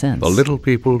make any sense. The little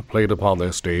people played upon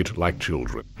their stage like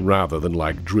children, rather than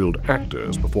like drilled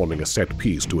actors performing a set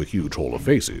piece to a huge hall of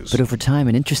faces. But over time,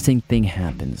 an interesting thing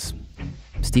happens.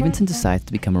 Stevenson decides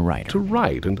to become a writer. To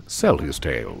write and sell his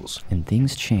tales. And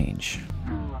things change.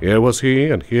 Here was he,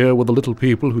 and here were the little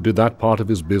people who did that part of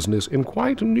his business in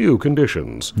quite new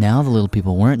conditions. Now the little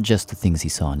people weren't just the things he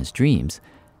saw in his dreams.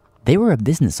 They were a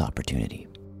business opportunity.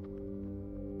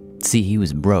 See, he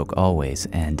was broke always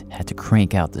and had to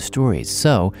crank out the stories.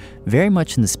 So, very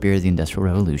much in the spirit of the Industrial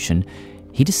Revolution,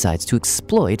 he decides to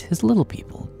exploit his little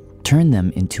people, turn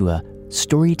them into a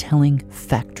storytelling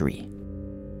factory.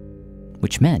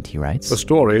 Which meant, he writes, the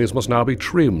stories must now be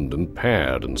trimmed and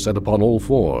pared and set upon all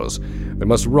fours. They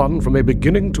must run from a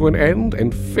beginning to an end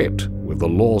and fit with the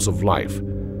laws of life.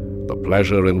 The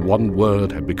pleasure in one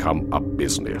word had become a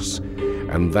business.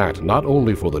 and that not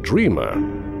only for the dreamer,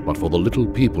 but for the little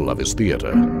people of his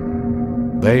theater.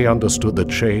 They understood the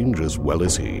change as well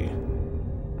as he.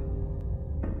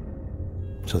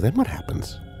 So then what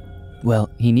happens? Well,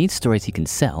 he needs stories he can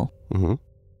sell. Mm-hmm.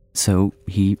 So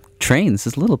he trains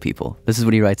his little people. This is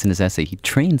what he writes in his essay. He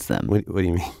trains them. What do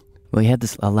you mean? Well, he had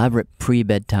this elaborate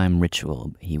pre-bedtime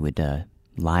ritual. He would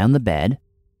lie on the bed,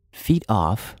 feet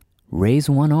off, raise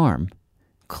one arm,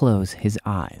 close his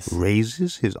eyes.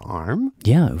 Raises his arm?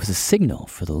 Yeah, it was a signal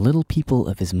for the little people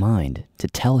of his mind to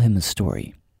tell him a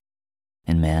story.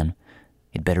 And man,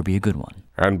 it better be a good one.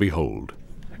 And behold,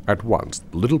 at once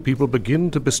the little people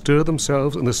begin to bestir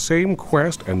themselves in the same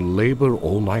quest and labor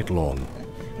all night long.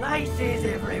 Places,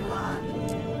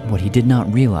 everyone. What he did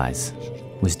not realize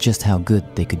was just how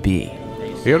good they could be.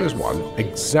 Here is one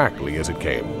exactly as it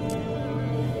came.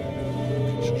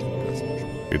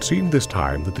 It seemed this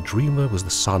time that the dreamer was the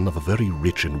son of a very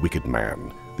rich and wicked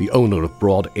man, the owner of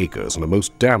broad acres and a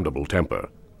most damnable temper.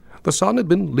 The son had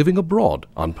been living abroad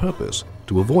on purpose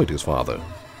to avoid his father.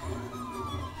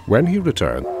 When he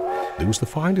returned, he was to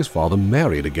find his father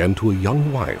married again to a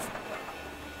young wife.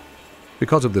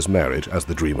 Because of this marriage, as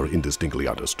the dreamer indistinctly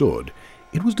understood,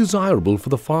 it was desirable for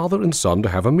the father and son to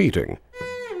have a meeting.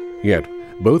 Yet,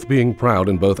 both being proud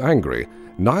and both angry,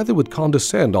 neither would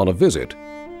condescend on a visit.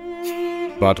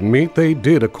 But meet they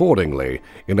did accordingly,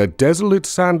 in a desolate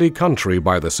sandy country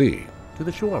by the sea. To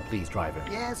the shore, please, driver.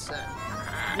 Yes, sir.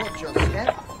 Watch your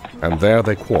step. And there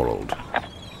they quarreled.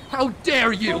 How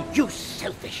dare you! You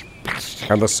selfish bastard!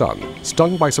 And the son,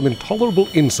 stung by some intolerable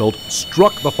insult,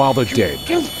 struck the father dead.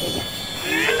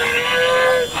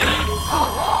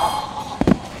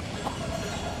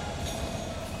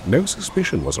 No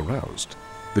suspicion was aroused.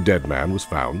 The dead man was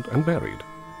found and buried.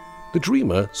 The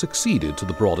dreamer succeeded to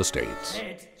the broad estates.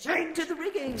 Chain to the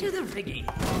rigging! To the rigging!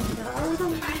 Oh, the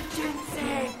lantern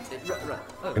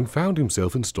set! And found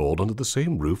himself installed under the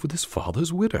same roof with his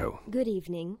father's widow. Good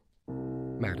evening.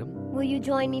 Madam? Will you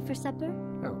join me for supper?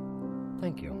 Oh,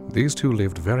 thank you. These two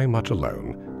lived very much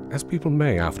alone, as people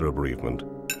may after a bereavement,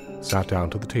 sat down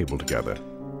to the table together,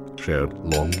 shared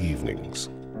long evenings,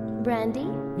 Brandy?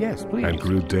 Yes, please. and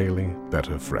grew daily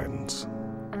better friends.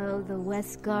 Oh, the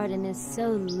West Garden is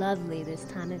so lovely this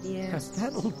time of year. Has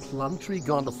that old plum tree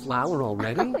gone to flower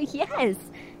already? Oh, yes.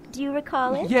 Do you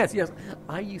recall it? Yes.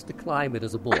 I used to climb it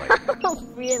as a boy. Oh,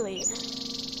 really?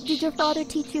 Did your father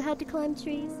teach you how to climb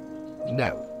trees?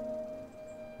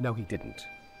 No, he didn't.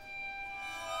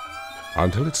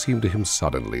 Until it seemed to him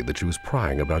suddenly that she was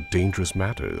prying about dangerous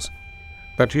matters,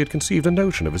 that she had conceived a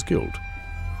notion of his guilt,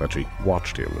 that she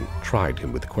watched him and tried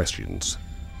him with questions.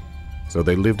 So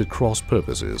they lived at cross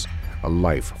purposes, a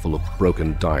life full of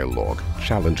broken dialogue,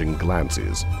 challenging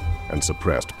glances, and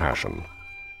suppressed passion.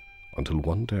 Until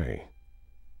one day,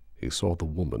 he saw the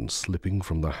woman slipping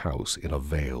from the house in a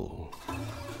veil.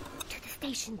 To the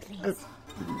station, please.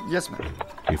 Yes, ma'am.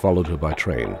 He followed her by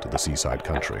train to the seaside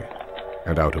country,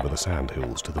 and out over the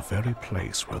sandhills to the very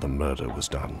place where the murder was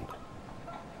done.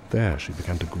 There she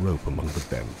began to grope among the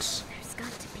bents. There's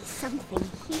got to be something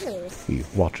here. He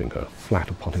watching her, flat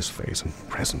upon his face, and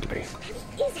presently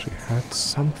she had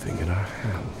something in her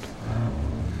hand.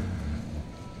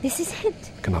 This is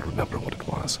it. I cannot remember what it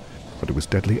was, but it was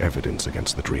deadly evidence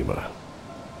against the dreamer.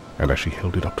 And as she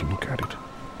held it up to look at it,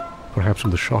 perhaps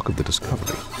from the shock of the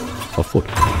discovery, her foot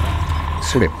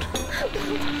slipped,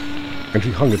 and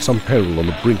she hung at some peril on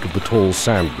the brink of the tall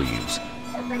sand leaves.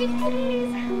 Somebody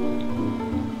please.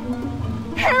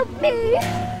 Help me!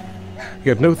 He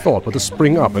had no thought but to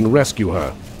spring up and rescue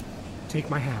her. Take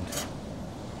my hand.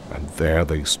 And there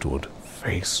they stood,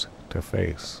 face to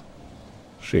face.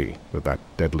 She, with that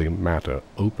deadly matter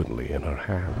openly in her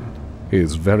hand.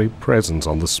 His very presence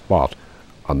on the spot,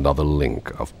 another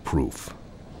link of proof.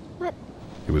 What?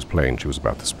 It was plain she was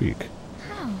about to speak.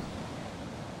 How?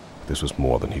 This was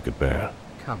more than he could bear.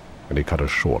 Come. And he cut her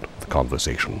short with the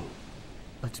conversation.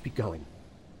 Let's be going.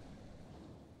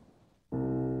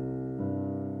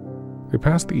 They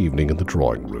passed the evening in the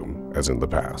drawing room, as in the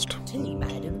past. Tea,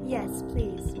 madam. Yes,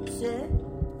 please. Sir?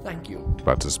 Thank you.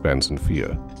 But suspense and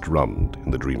fear drummed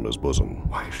in the dreamer's bosom.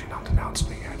 Why has she not announced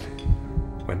me yet?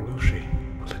 When will she?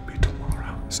 Will it be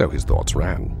tomorrow? So his thoughts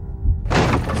ran.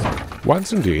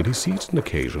 Once indeed he seized an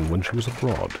occasion when she was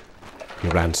abroad. He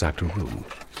ransacked her room.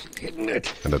 Hidden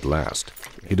it. And at last,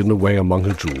 hidden away among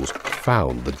her jewels,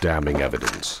 found the damning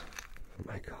evidence. Oh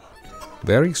my God.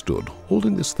 There he stood,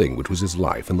 holding this thing which was his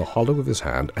life in the hollow of his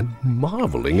hand, and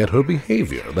marveling at her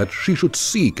behavior, that she should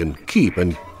seek and keep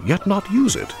and yet not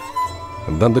use it.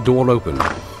 And then the door opened,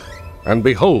 and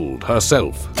behold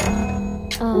herself.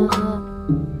 What's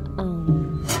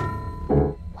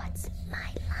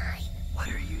my line? Why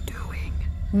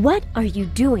What are you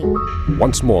doing?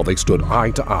 Once more they stood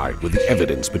eye to eye with the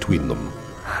evidence between them.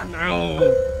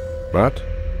 No. But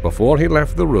before he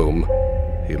left the room,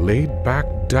 he laid back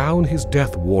down his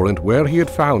death warrant where he had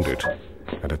found it,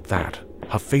 and at that,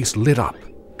 her face lit up.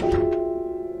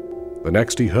 The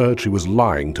next he heard, she was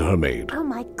lying to her maid. Oh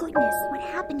my goodness, what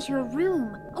happened to your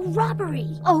room? A robbery!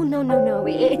 Oh, no,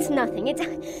 it's nothing.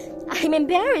 I'm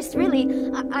embarrassed, really.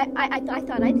 I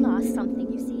thought I'd lost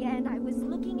something, you see, and I was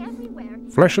looking everywhere.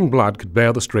 Flesh and blood could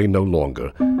bear the strain no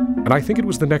longer, and I think it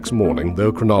was the next morning,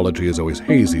 though chronology is always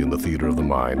hazy in the theater of the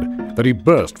mind, that he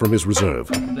burst from his reserve.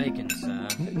 Bacon, sir.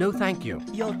 No, thank you.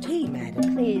 Your tea,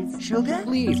 madam. Please. Sugar?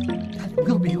 Please. That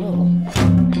will be all.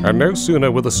 And no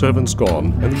sooner were the servants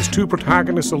gone, and these two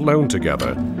protagonists alone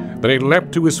together, than he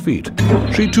leapt to his feet.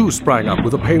 She too sprang up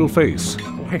with a pale face.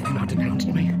 Why have you not announced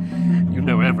me? You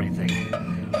know everything.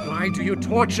 Why do you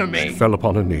torture me? She fell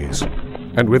upon her knees,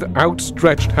 and with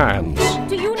outstretched hands.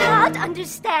 Do you not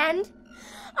understand?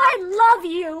 I love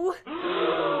you!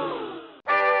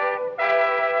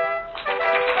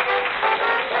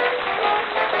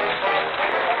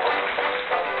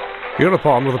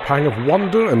 Hereupon, with a pang of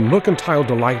wonder and mercantile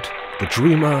delight, the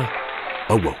dreamer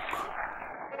awoke.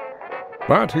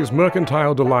 But his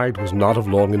mercantile delight was not of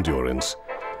long endurance,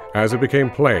 as it became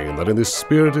plain that in this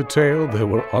spirited tale there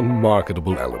were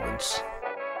unmarketable elements.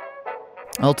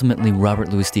 Ultimately, Robert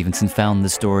Louis Stevenson found the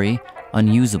story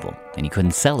unusable, and he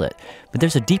couldn't sell it. But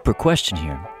there's a deeper question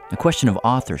here, a question of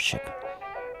authorship.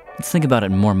 Let's think about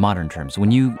it in more modern terms.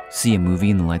 When you see a movie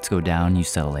and the lights go down, you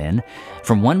settle in.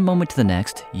 From one moment to the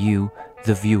next, you,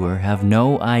 the viewer, have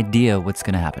no idea what's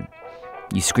going to happen.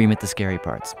 You scream at the scary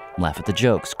parts, laugh at the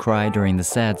jokes, cry during the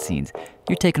sad scenes.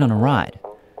 You're taken on a ride.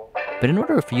 But in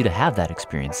order for you to have that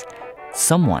experience,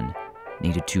 someone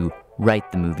needed to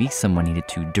write the movie, someone needed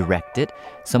to direct it,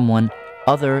 someone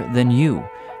other than you.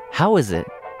 How is it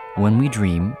when we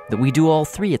dream that we do all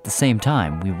three at the same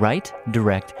time? We write,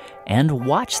 direct, and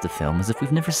watch the film as if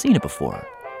we've never seen it before.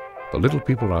 The little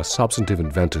people are substantive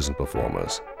inventors and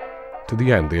performers. To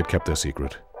the end, they had kept their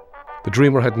secret. The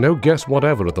dreamer had no guess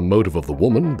whatever at the motive of the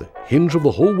woman, the hinge of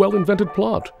the whole well-invented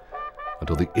plot,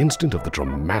 until the instant of the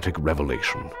dramatic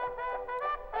revelation.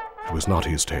 It was not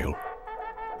his tale.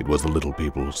 It was the little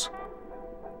people's.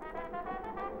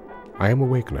 I am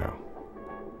awake now,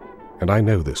 and I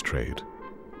know this trade,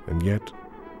 and yet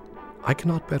I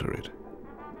cannot better it.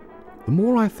 The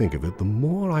more I think of it, the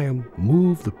more I am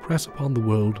moved to press upon the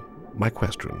world my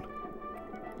question.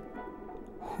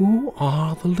 Who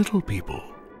are the little people?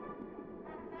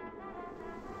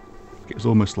 It was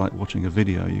almost like watching a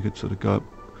video. You could sort of go up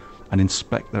and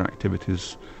inspect their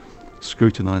activities,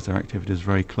 scrutinize their activities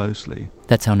very closely.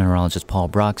 That's how neurologist Paul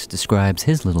Broks describes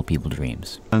his little people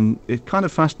dreams. And it kind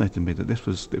of fascinated me that this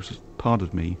was part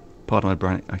of me, part of my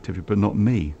brain activity, but not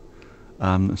me.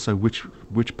 So which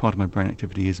part of my brain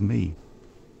activity is me?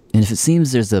 And if it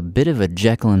seems there's a bit of a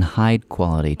Jekyll and Hyde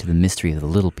quality to the mystery of the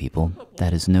little people,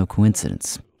 that is no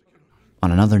coincidence. On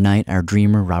another night, our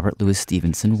dreamer, Robert Louis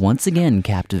Stevenson, once again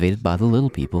captivated by the little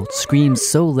people, screams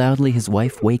so loudly his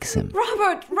wife wakes him.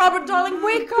 Robert, darling,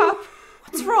 wake up!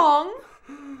 What's wrong?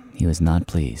 He was not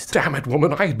pleased. Damn it,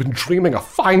 woman, I had been dreaming a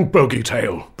fine bogey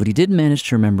tale. But he did manage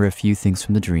to remember a few things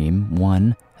from the dream.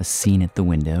 One, a scene at the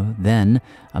window. Then,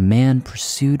 a man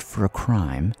pursued for a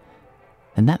crime.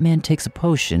 And that man takes a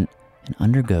potion and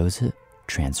undergoes a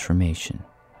transformation.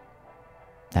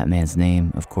 That man's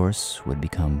name, of course, would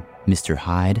become Mr.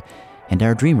 Hyde, and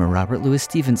our dreamer, Robert Louis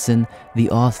Stevenson, the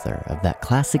author of that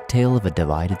classic tale of a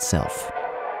divided self.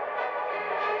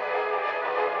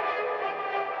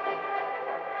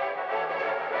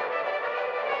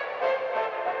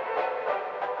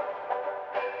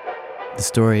 The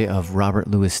story of Robert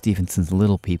Louis Stevenson's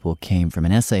Little People came from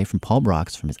an essay from Paul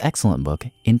Broks from his excellent book,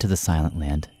 Into the Silent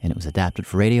Land, and it was adapted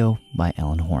for radio by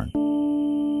Ellen Horn.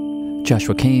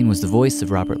 Joshua Kane was the voice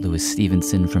of Robert Louis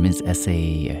Stevenson from his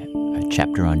essay, A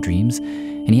Chapter on Dreams,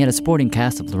 and he had a supporting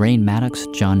cast of Lorraine Maddox,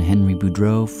 John Henry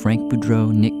Boudreau, Frank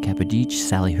Boudreau, Nick Capodice,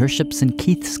 Sally Herships, and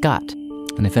Keith Scott.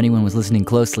 And if anyone was listening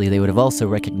closely, they would have also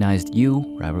recognized you,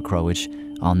 Robert Krulwich,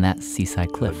 on that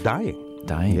seaside cliff. Dying.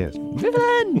 Yes.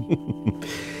 Vivian!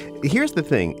 Here's the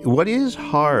thing. What is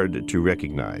hard to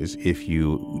recognize if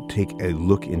you take a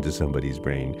look into somebody's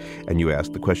brain and you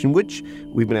ask the question, which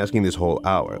we've been asking this whole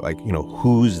hour, like,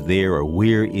 who's there, or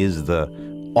where is the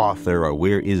author, or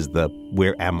where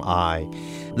am I?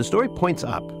 The story points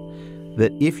up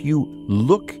that if you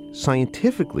look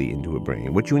scientifically into a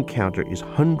brain, what you encounter is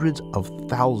hundreds of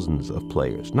thousands of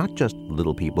players, not just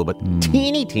little people, but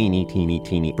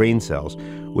teeny brain cells,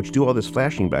 which do all this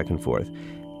flashing back and forth.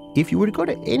 If you were to go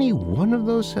to any one of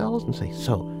those cells and say,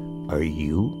 so, Are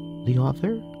you the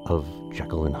author of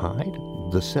Jekyll and Hyde?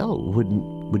 The cell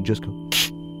would just go...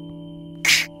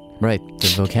 Right. The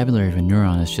vocabulary of a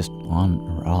neuron is just on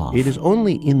or off. It is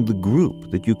only in the group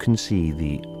that you can see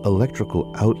the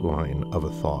electrical outline of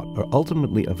a thought, or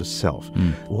ultimately of a self.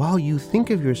 While you think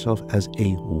of yourself as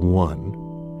a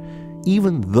one,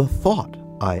 even the thought,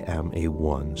 I am a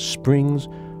one, springs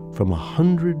from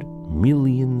 100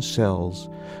 million cells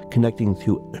connecting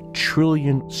through 1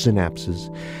 trillion synapses,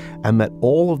 and that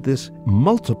all of this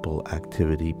multiple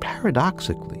activity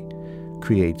paradoxically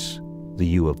creates the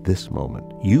you of this moment.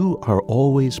 You are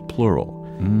always plural.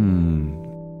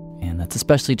 And that's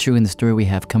especially true in the story we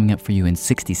have coming up for you in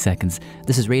 60 seconds.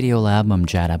 This is Radiolab. I'm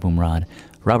Jad Abumrad.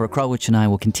 Robert Krulwich and I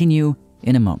will continue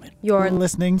in a moment. You're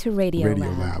listening to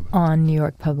Radiolab on New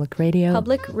York Public Radio.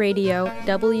 Public Radio,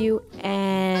 WNYC.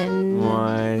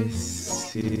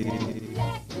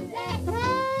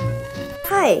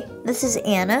 Hi, this is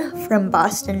Anna from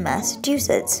Boston,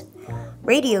 Massachusetts.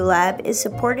 Radiolab is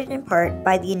supported in part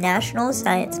by the National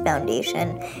Science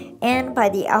Foundation and by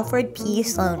the Alfred P.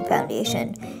 Sloan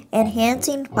Foundation,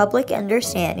 enhancing public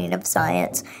understanding of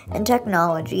science and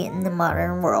technology in the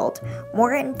modern world.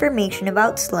 More information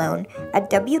about Sloan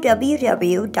at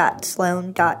www.sloan.org.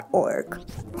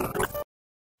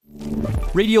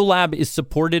 Radiolab is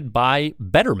supported by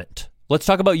Betterment. Let's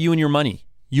talk about you and your money.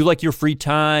 You like your free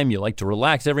time, you like to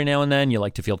relax every now and then, you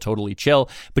like to feel totally chill,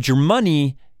 but your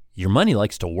money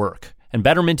likes to work. And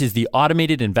Betterment is the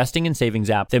automated investing and savings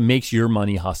app that makes your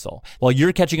money hustle. While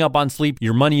you're catching up on sleep,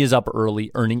 your money is up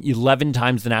early, earning 11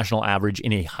 times the national average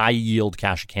in a high-yield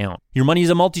cash account. Your money is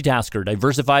a multitasker,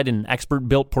 diversified in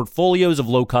expert-built portfolios of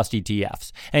low-cost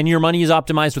ETFs. And your money is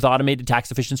optimized with automated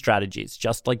tax-efficient strategies,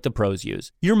 just like the pros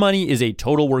use. Your money is a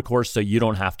total workhorse, so you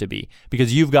don't have to be,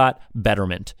 because you've got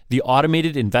Betterment, the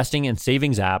automated investing and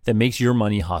savings app that makes your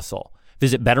money hustle.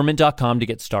 Visit Betterment.com to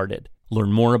get started.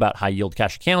 Learn more about high-yield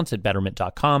cash accounts at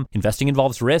Betterment.com. Investing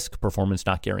involves risk, performance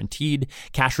not guaranteed.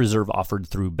 Cash reserve offered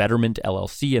through Betterment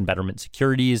LLC and Betterment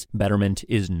Securities. Betterment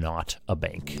is not a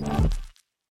bank.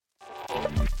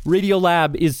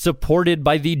 Radiolab is supported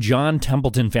by the John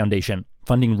Templeton Foundation,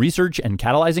 funding research and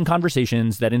catalyzing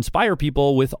conversations that inspire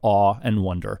people with awe and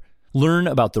wonder. Learn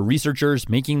about the researchers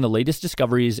making the latest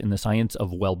discoveries in the science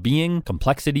of well-being,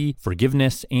 complexity,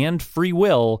 forgiveness, and free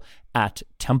will at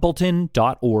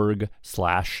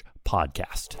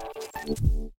templeton.org/podcast.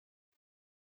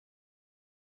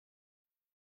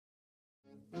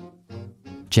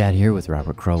 Jad here with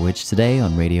Robert Krulwich. Today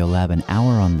on Radiolab, an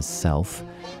hour on the self.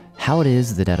 How it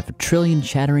is that out of 1 trillion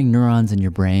chattering neurons in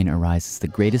your brain arises the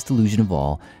greatest illusion of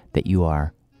all, that you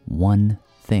are one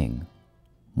thing,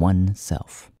 one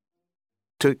self.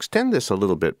 To extend this a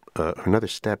little bit, another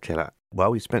step, Chad, while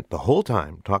we spent the whole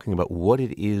time talking about what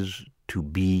it is to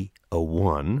be a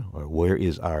one, or where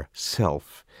is our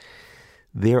self,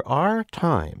 there are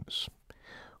times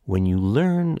when you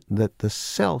learn that the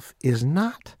self is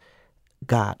not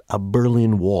got a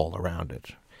Berlin Wall around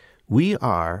it. We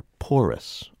are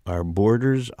porous. Our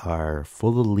borders are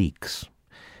full of leaks.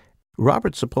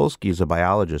 Robert Sapolsky is a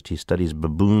biologist. He studies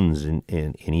baboons in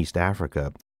East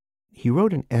Africa. He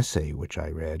wrote an essay, which I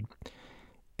read,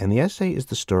 and the essay is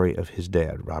the story of his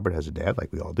dad. Robert has a dad,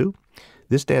 like we all do.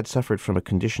 This dad suffered from a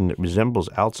condition that resembles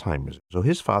Alzheimer's. So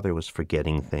his father was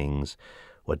forgetting things,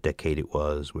 what decade it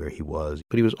was, where he was.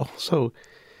 But he was also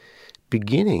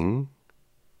beginning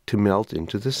to melt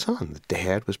into the sun. The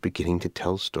dad was beginning to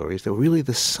tell stories that were really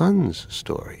the son's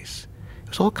stories. It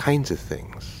was all kinds of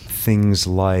things. Things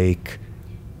like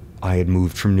I had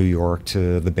moved from New York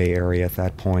to the Bay Area at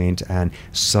that point, and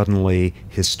suddenly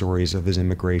his stories of his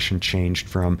immigration changed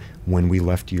from when we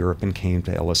left Europe and came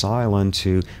to Ellis Island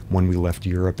to when we left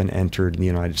Europe and entered the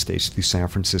United States through San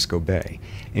Francisco Bay,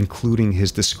 including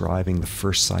his describing the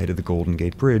first sight of the Golden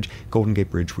Gate Bridge,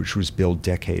 which was built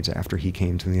decades after he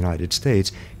came to the United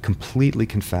States, completely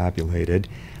confabulated,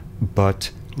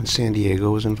 but... And San Diego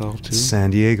was involved too?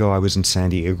 San Diego, I was in San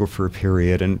Diego for a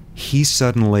period, and he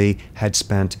suddenly had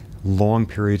spent long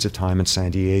periods of time in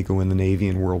San Diego in the Navy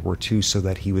in World War II so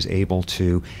that he was able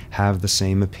to have the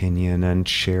same opinion and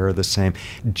share the same,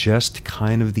 just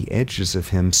kind of the edges of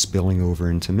him spilling over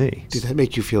into me. Did that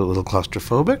make you feel a little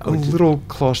claustrophobic? A little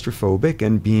claustrophobic,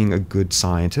 and being a good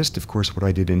scientist, of course, what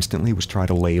I did instantly was try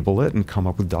to label it and come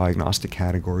up with diagnostic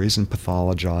categories and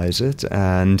pathologize it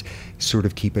and sort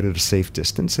of keep it at a safe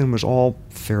distance, and was all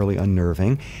fairly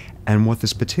unnerving. And what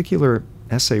this particular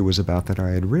essay was about that I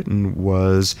had written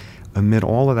was, amid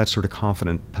all of that sort of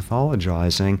confident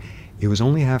pathologizing, it was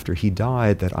only after he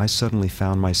died that I suddenly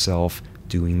found myself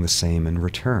doing the same in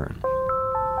return.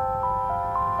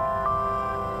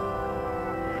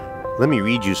 Let me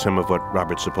read you some of what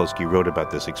Robert Sapolsky wrote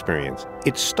about this experience.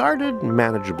 It started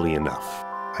manageably enough.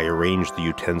 I arranged the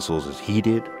utensils as he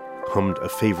did, hummed a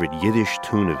favorite Yiddish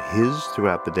tune of his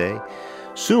throughout the day.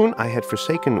 Soon I had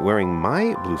forsaken wearing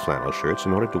my blue flannel shirts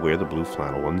in order to wear the blue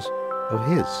flannel ones of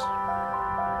his.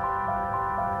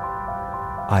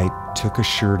 I took a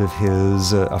shirt of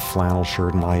his, a flannel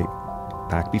shirt, and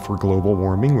back before global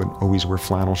warming, would always wear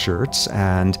flannel shirts,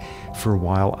 and for a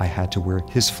while I had to wear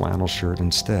his flannel shirt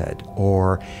instead.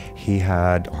 Or he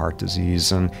had heart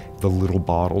disease and the little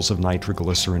bottles of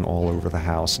nitroglycerin all over the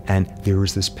house. And there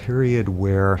was this period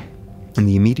where, in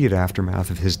the immediate aftermath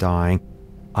of his dying,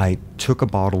 I took a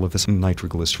bottle of this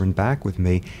nitroglycerin back with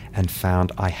me and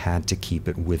found I had to keep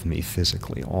it with me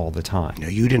physically all the time. Now,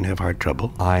 you didn't have heart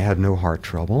trouble? I had no heart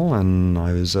trouble, and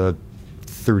I was a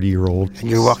 30-year-old. And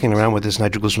you're walking around with this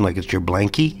nitroglycerin like it's your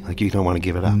blankie? Like you don't want to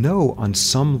give it up? No, on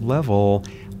some level,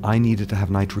 I needed to have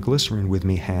nitroglycerin with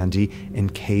me handy in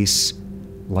case,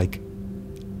 like,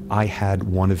 I had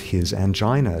one of his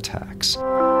angina attacks.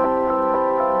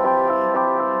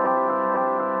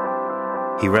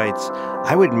 He writes,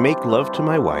 I would make love to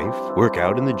my wife, work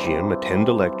out in the gym, attend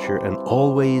a lecture, and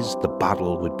always the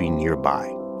bottle would be nearby,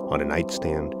 on a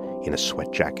nightstand, in a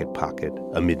sweat jacket pocket,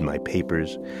 amid my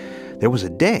papers. There was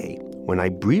a day when I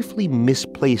briefly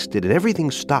misplaced it and everything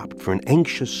stopped for an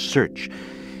anxious search.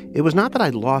 It was not that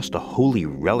I'd lost a holy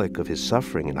relic of his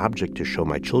suffering, an object to show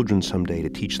my children someday to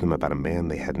teach them about a man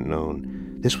they hadn't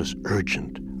known. This was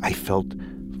urgent. I felt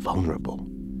vulnerable.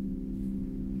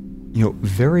 You know,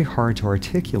 very hard to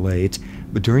articulate,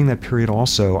 but during that period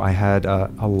also, I had a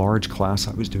large class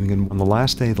I was doing, and on the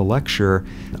last day of the lecture,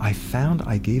 I found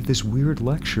I gave this weird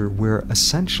lecture where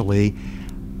essentially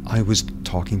I was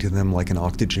talking to them like an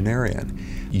octogenarian.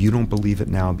 You don't believe it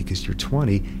now because you're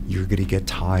 20, you're going to get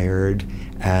tired,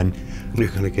 and you're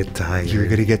going to get tired. You're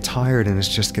going to get tired, and it's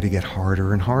just going to get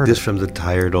harder and harder. This from the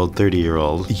tired old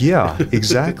 30-year-old. Yeah,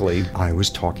 exactly. I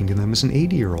was talking to them as an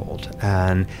 80-year-old,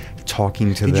 and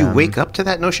talking to them. Did you wake up to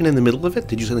that notion in the middle of it?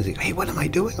 Did you suddenly think, hey, what am I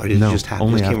doing? Or did it just happen?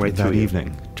 Only it came after right that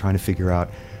evening, trying to figure out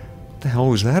what the hell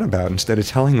was that about, instead of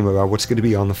telling them about what's going to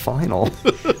be on the final.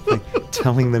 Like,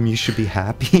 telling them you should be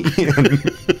happy and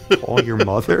call your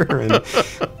mother and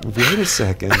wait a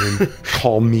second and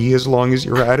call me as long as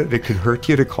you're at it. It could hurt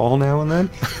you to call now and then.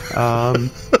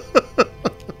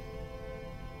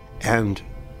 And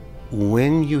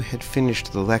when you had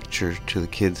finished the lecture to the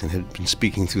kids and had been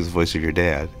speaking through the voice of your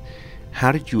dad,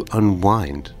 how did you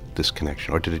unwind this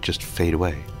connection, or did it just fade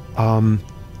away?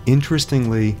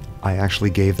 Interestingly, I actually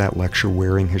gave that lecture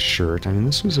wearing his shirt. I mean,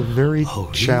 this was a very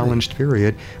challenged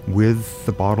period, with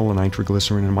the bottle of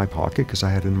nitroglycerin in my pocket, because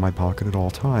I had it in my pocket at all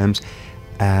times.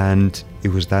 And it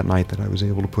was that night that I was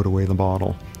able to put away the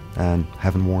bottle, and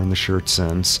haven't worn the shirt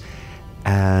since.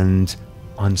 And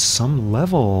on some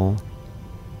level,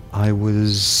 I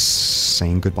was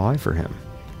saying goodbye for him.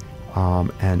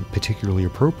 And particularly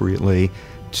appropriately,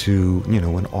 to, you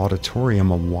know, an auditorium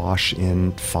awash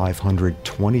in 500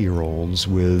 20-year-olds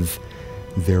with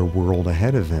their world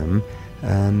ahead of him,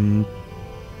 and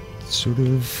sort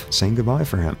of saying goodbye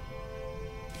for him.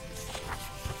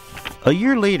 A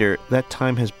year later, that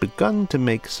time has begun to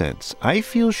make sense. I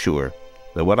feel sure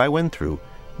that what I went through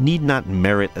need not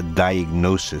merit a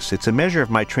diagnosis. It's a measure of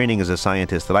my training as a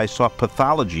scientist that I saw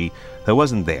pathology that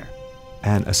wasn't there.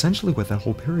 And essentially what that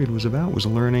whole period was about was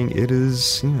learning it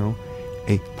is, you know,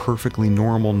 a perfectly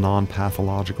normal,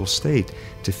 non-pathological state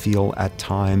to feel at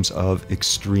times of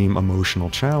extreme emotional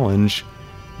challenge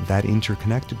that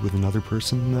interconnected with another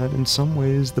person, that in some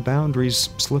ways the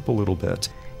boundaries slip a little bit.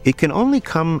 It can only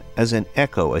come as an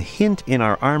echo, a hint in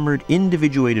our armored,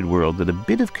 individuated world that a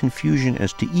bit of confusion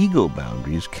as to ego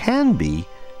boundaries can be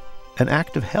an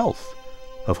act of health,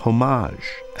 of homage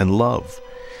and love.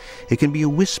 It can be a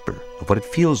whisper of what it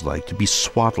feels like to be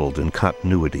swaddled in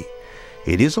continuity.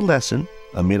 It is a lesson,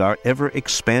 amid our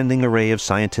ever-expanding array of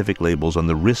scientific labels, on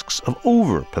the risks of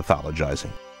over-pathologizing.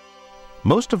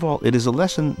 Most of all, it is a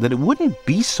lesson that it wouldn't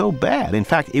be so bad. In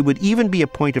fact, it would even be a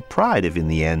point of pride if, in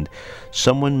the end,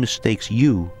 someone mistakes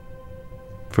you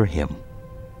for him.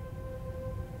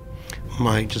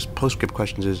 My just postscript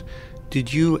questions is,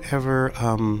 did you ever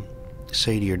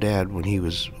say to your dad when he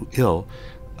was ill,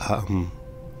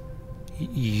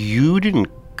 you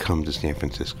didn't come to San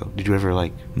Francisco? Did you ever,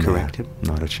 correct him?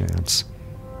 Not a chance.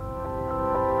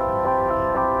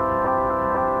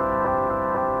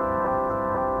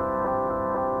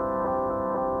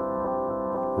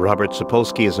 Robert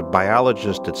Sapolsky is a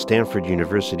biologist at Stanford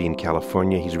University in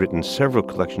California. He's written several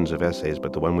collections of essays,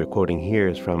 but the one we're quoting here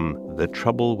is from The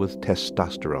Trouble with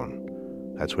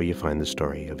Testosterone. That's where you find the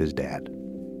story of his dad.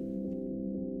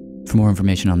 For more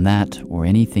information on that or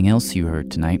anything else you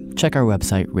heard tonight, check our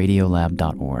website,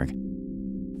 radiolab.org.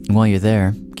 And while you're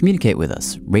there, communicate with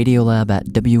us.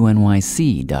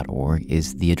 Radiolab@wnyc.org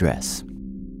is the address.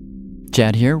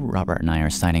 Chad here. Robert and I are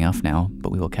signing off now,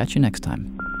 but we will catch you next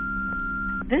time.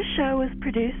 This show was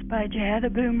produced by Jad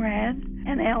Aboumrad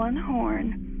and Ellen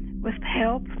Horn, with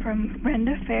help from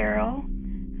Brenda Farrell,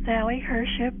 Sally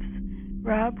Herships,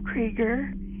 Rob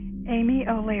Krieger, Amy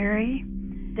O'Leary,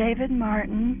 David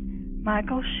Martin,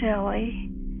 Michael Shelley,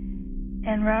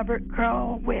 and Robert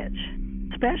Krulwich.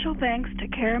 Special thanks to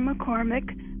Kara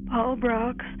McCormick, Paul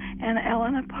Brooks, and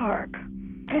Elena Park.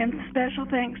 And special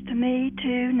thanks to me,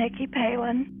 too, Nikki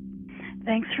Palin.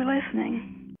 Thanks for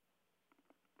listening.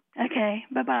 Okay,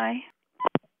 bye-bye.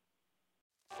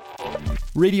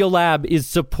 Radiolab is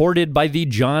supported by the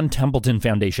John Templeton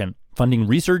Foundation, funding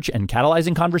research and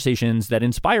catalyzing conversations that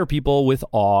inspire people with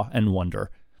awe and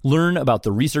wonder. Learn about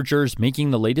the researchers making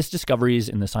the latest discoveries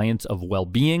in the science of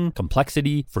well-being,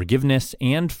 complexity, forgiveness,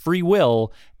 and free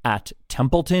will at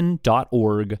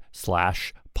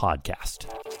templeton.org/podcast.